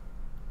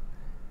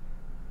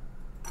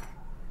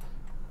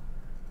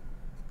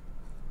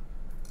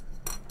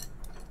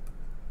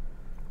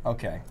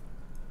 Okay.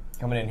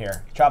 Coming in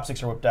here.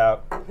 Chopsticks are whipped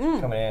out.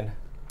 Coming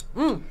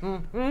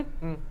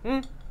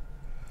in.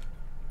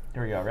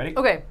 Here we go. Ready?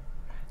 Okay.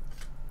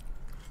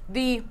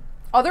 The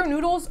other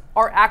noodles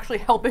are actually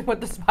helping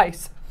with the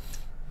spice.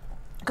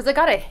 Because I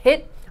got a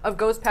hit of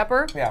ghost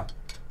pepper. Yeah.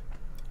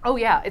 Oh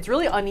yeah, it's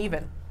really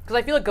uneven. Because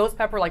I feel like ghost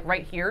pepper like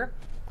right here,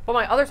 but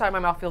my other side of my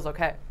mouth feels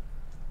okay.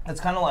 It's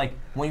kind of like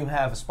when you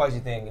have a spicy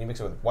thing and you mix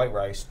it with white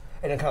rice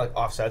and it kind of like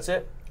offsets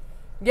it.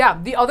 Yeah,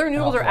 the other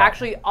noodles are a lot.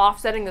 actually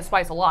offsetting the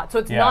spice a lot, so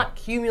it's not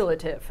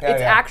cumulative. Yeah,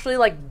 it's actually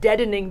like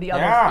deadening the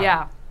other.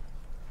 Yeah.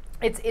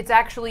 It's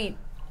actually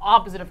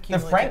opposite of The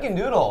cumulative.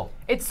 Franken-Noodle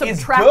It's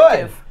is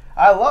subtractive. good.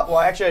 I love. Well,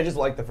 actually, I just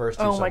like the first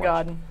two. Oh so my much.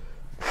 god.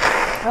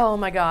 Oh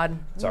my god.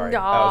 Sorry,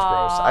 Nah. that was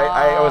gross.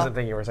 I wasn't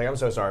thinking for a second. I'm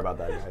so sorry about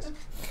that, guys.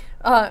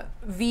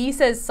 V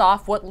says,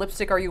 Soft, what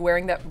lipstick are you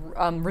wearing that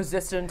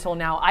resisted until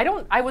now?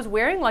 I was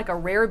wearing like a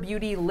Rare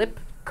Beauty lip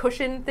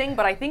cushion thing,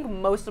 but I think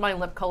most of my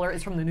lip color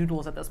is from the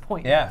noodles at this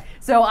point. Yeah.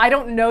 So I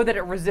don't know that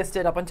it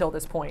resisted up until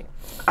this point.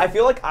 I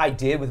feel like I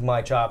did with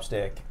my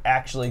chopstick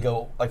actually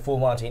go like full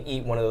Monty and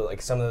eat one of the,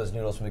 like some of those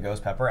noodles from the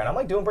ghost pepper, and I'm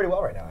like doing pretty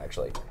well right now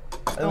actually.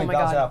 I think Oh we my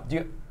balanced God. out. Do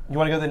you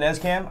want to go to the Nez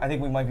cam? I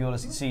think we might be able to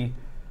see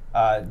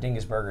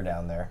Dingus Burger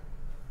down there.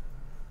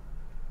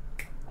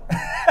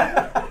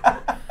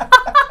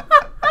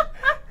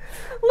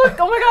 Look,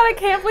 oh my god, I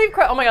can't believe,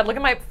 oh my god, look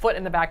at my foot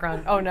in the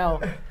background. Oh no.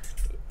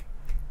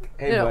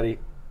 Hey, No. buddy.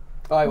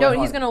 All right, No, wait,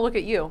 he's gonna look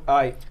at you. All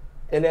right,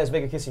 Inez,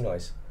 make a kissy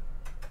noise.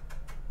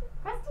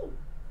 Crusty.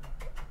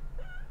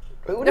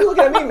 What are you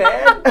looking at me,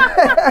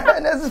 man?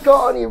 Inez is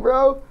calling you,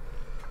 bro.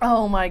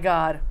 Oh my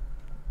god.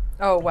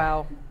 Oh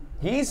wow.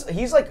 He's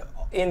like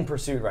in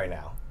pursuit right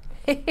now.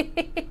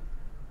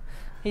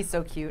 He's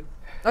so cute.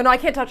 Oh no, I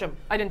can't touch him.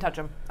 I didn't touch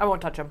him. I won't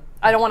touch him.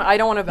 I don't want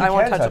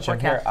to touch a poor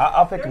Here, cat.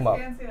 I'll pick There's him up.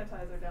 hand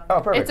sanitizer down Oh,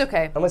 there. perfect. It's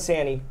okay. I'm with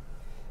Sandy.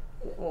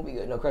 It won't be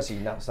good. No, Crusty,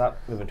 no, stop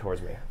moving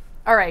towards me.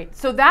 All right,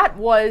 so that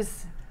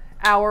was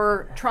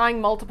our trying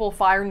multiple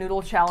fire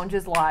noodle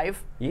challenges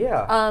live.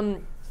 Yeah.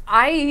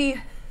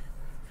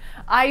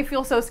 I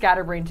feel so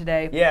scatterbrained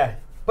today. Yeah.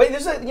 But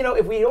there's a,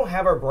 if we don't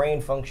have our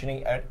brain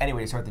functioning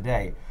anyway to start the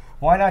day,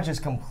 why not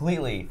just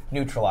completely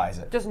neutralize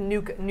it? Just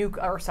nuke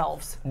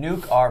ourselves.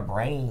 Nuke our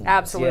brains.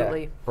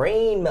 Absolutely. Yeah.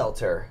 Brain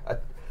melter. Here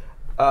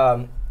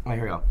we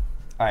go. All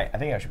right, I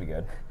think I should be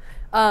good.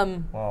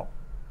 Well,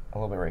 a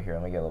little bit right here.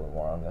 Let me get a little bit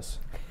more on this.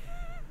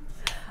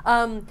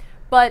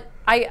 But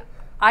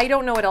I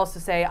don't know what else to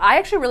say. I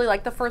actually really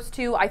like the first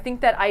two. I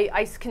think that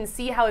I can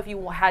see how if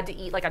you had to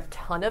eat like a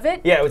ton of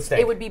it, Yeah, it would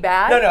stink. it would be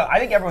bad. No, I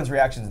think everyone's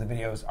reactions to the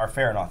videos are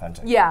fair and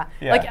authentic. Yeah,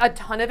 Yeah. like a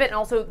ton of it, and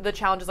also the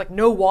challenge is like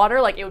no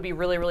water, like it would be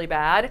really, really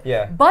bad.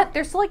 Yeah. But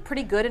they're still like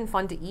pretty good and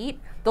fun to eat.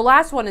 The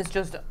last one is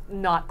just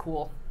not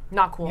cool.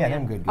 Not cool, Yeah, man.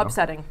 them good, girl.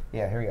 Upsetting.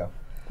 Yeah, here we go.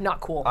 Not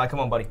cool. Come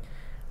on, buddy.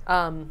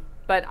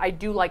 But I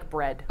do like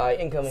bread.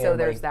 Incoming, So everybody.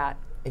 there's that.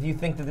 If you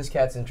think that this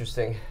cat's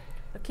interesting.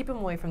 Keep him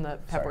away from the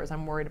peppers.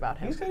 I'm worried about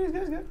him. He's good, he's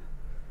good.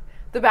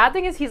 The bad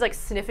thing is he's like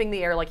sniffing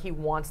the air like he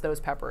wants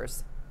those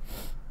peppers.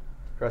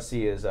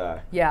 Crusty is,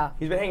 Yeah.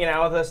 he's been hanging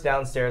out with us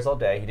downstairs all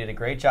day. He did a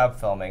great job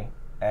filming,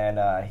 and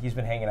he's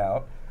been hanging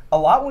out. A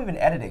lot when we've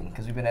been editing,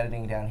 because we've been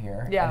editing down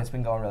here, Yeah. and it's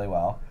been going really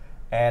well.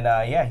 And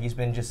yeah, he's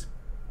been just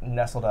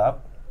nestled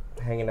up,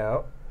 hanging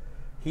out.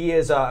 He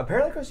is,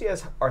 apparently Crusty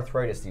has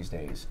arthritis these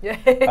days. Yeah.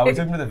 We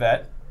took him to the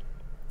vet,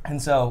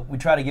 and so we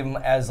try to give him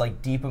as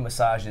like deep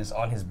massages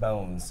on his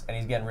bones, and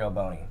he's getting real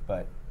bony.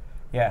 But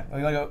yeah,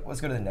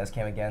 let's go to the Nez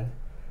cam again,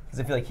 because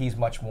I feel like he's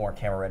much more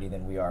camera ready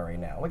than we are right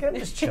now. Look at him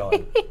just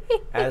chilling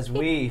as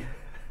we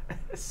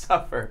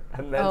suffer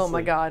immensely. Oh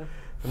my god.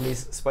 From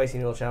these spicy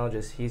noodle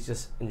challenges. He's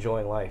just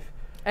enjoying life.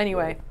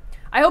 Anyway,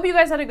 I hope you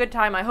guys had a good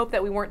time. I hope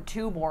that we weren't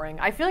too boring.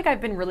 I feel like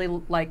I've been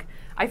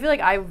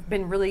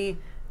really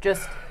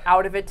just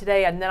out of it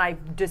today, and then I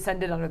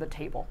descended under the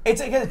table.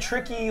 It's like a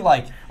tricky,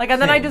 like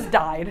and then I just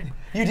died.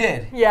 You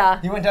did? Yeah.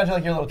 You went down to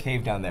like your little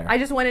cave down there. I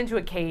just went into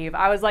a cave.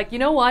 I was like, you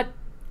know what?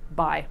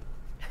 Bye.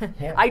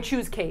 Yeah. I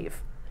choose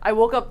cave. I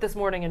woke up this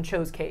morning and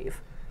chose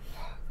cave.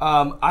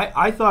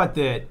 I thought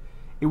that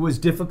it was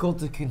difficult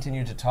to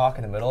continue to talk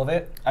in the middle of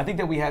it. I think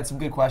that we had some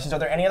good questions. Are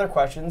there any other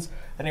questions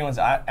that anyone's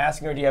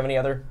asking, or do you have any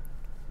other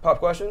pop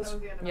questions? That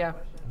was the end of Yeah. my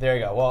question. There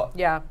you go. Well,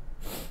 Yeah.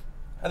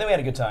 I think we had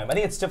a good time. I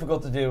think it's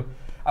difficult to do.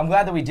 I'm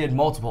glad that we did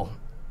multiple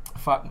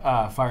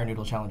fire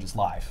noodle challenges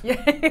live.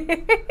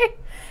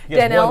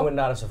 Because Danelle- one would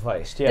not have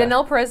sufficed. Yeah.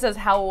 Danelle Perez says,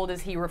 how old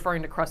is he,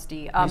 referring to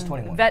Crusty? He's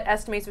 21. Vet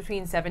estimates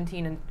between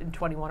 17 and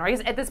 21. Or I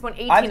guess at this point,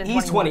 18 and 21.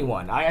 He's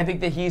 21. I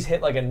think that he's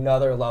hit like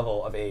another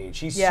level of age.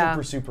 He's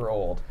super, super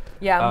old.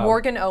 Yeah,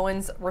 Morgan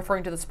Owens,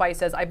 referring to the spice,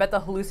 says, I bet the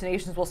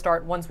hallucinations will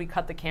start once we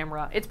cut the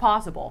camera. It's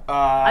possible.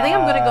 I think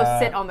I'm going to go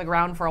sit on the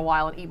ground for a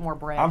while and eat more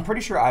bread. I'm pretty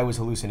sure I was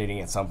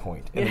hallucinating at some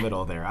point in the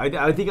middle there.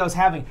 I think I was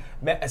having,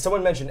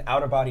 someone mentioned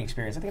outer body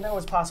experience. I think that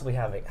was possibly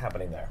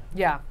happening there.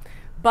 Yeah.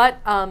 But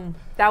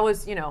that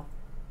was,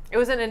 it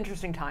was an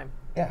interesting time.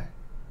 Yeah.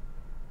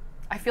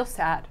 I feel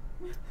sad.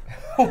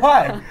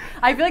 Why?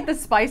 I feel like the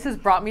spice has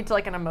brought me to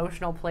like an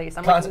emotional place.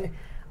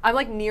 I'm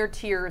like near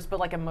tears, but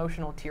like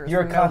emotional tears.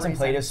 You're a for no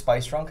contemplative reason.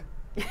 spice drunk,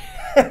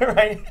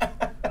 right?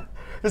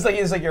 it's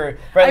like you're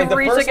right. I've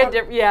reached like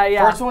a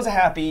yeah. First one was a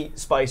happy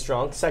spice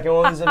drunk. Second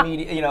one was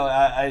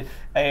a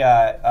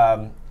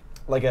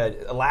like a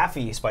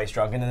laughy spice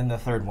drunk, and then the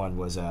third one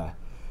was a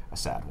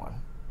sad one.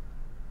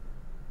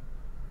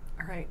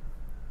 All right.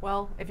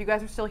 Well, if you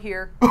guys are still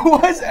here,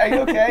 Are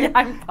you okay? Yeah,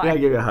 I'm fine. Yeah,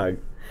 give you a hug.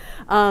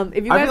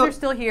 If you guys are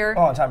still here,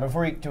 Hold on, time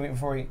before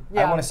we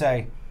Yeah. I want to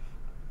say.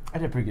 I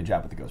did a pretty good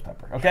job with the ghost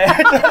pepper, okay?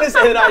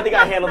 I think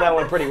I handled that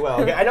one pretty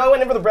well, okay? I know I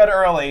went in for the bread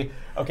early,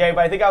 okay, but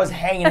I think I was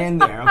hanging in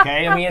there,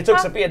 okay? I mean, it took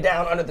Safiya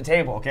down under the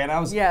table, okay? And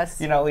I was,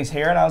 Yes. at least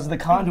here, and I was the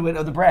conduit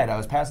of the bread. I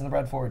was passing the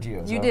bread forward to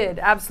you. you so. did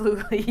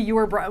absolutely. You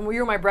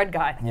were my bread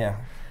guy. Yeah.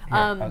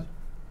 Let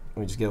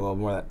me just get a little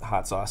more of that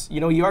hot sauce.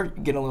 You are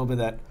getting a little bit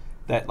of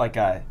that like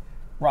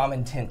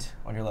ramen tint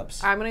on your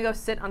lips. I'm gonna go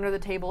sit under the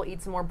table,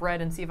 eat some more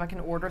bread, and see if I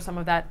can order some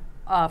of that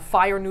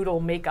fire noodle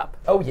makeup.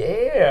 Oh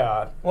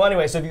yeah. Well,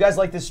 anyway, so if you guys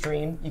like this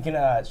stream, you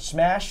can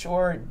smash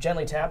or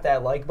gently tap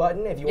that like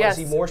button. If you want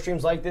to see more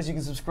streams like this, you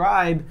can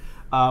subscribe.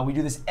 We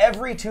do this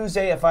every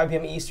Tuesday at 5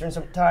 p.m. Eastern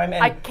time.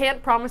 And I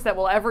can't promise that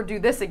we'll ever do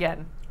this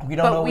again. we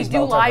don't But we always do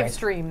melt our live brains.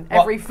 stream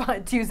Well,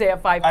 every Tuesday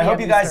at 5 p.m. I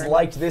hope you guys Eastern.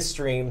 liked this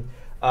stream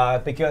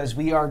because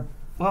we are,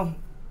 well,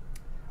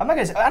 I'm not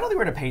gonna say, I don't think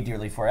we're gonna pay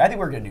dearly for it. I think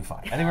we're gonna do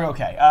fine. I think we're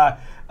okay.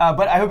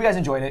 But I hope you guys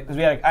enjoyed it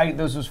because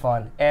this was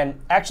fun. And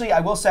actually, I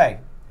will say,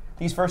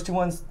 these first two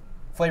ones,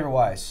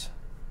 flavor-wise.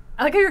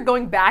 I like how you're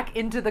going back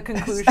into the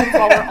conclusions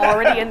while we're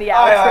already in the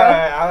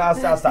outro.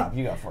 I'll stop.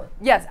 You go for it.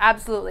 Yes,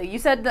 absolutely. You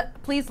said that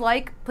please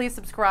please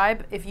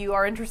subscribe if you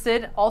are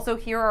interested. Also,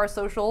 here are our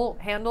social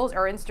handles,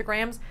 our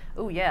Instagrams.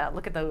 Oh yeah,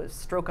 look at those.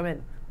 Stroke them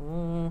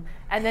in.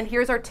 And then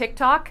here's our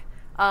TikTok.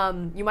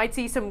 You might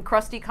see some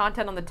Crusty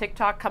content on the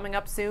TikTok coming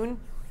up soon.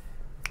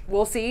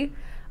 We'll see.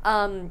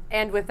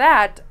 And with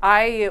that,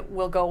 I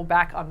will go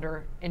back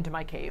into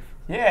my cave.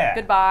 Yeah.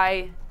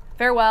 Goodbye.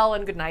 Farewell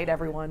and good night,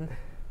 everyone.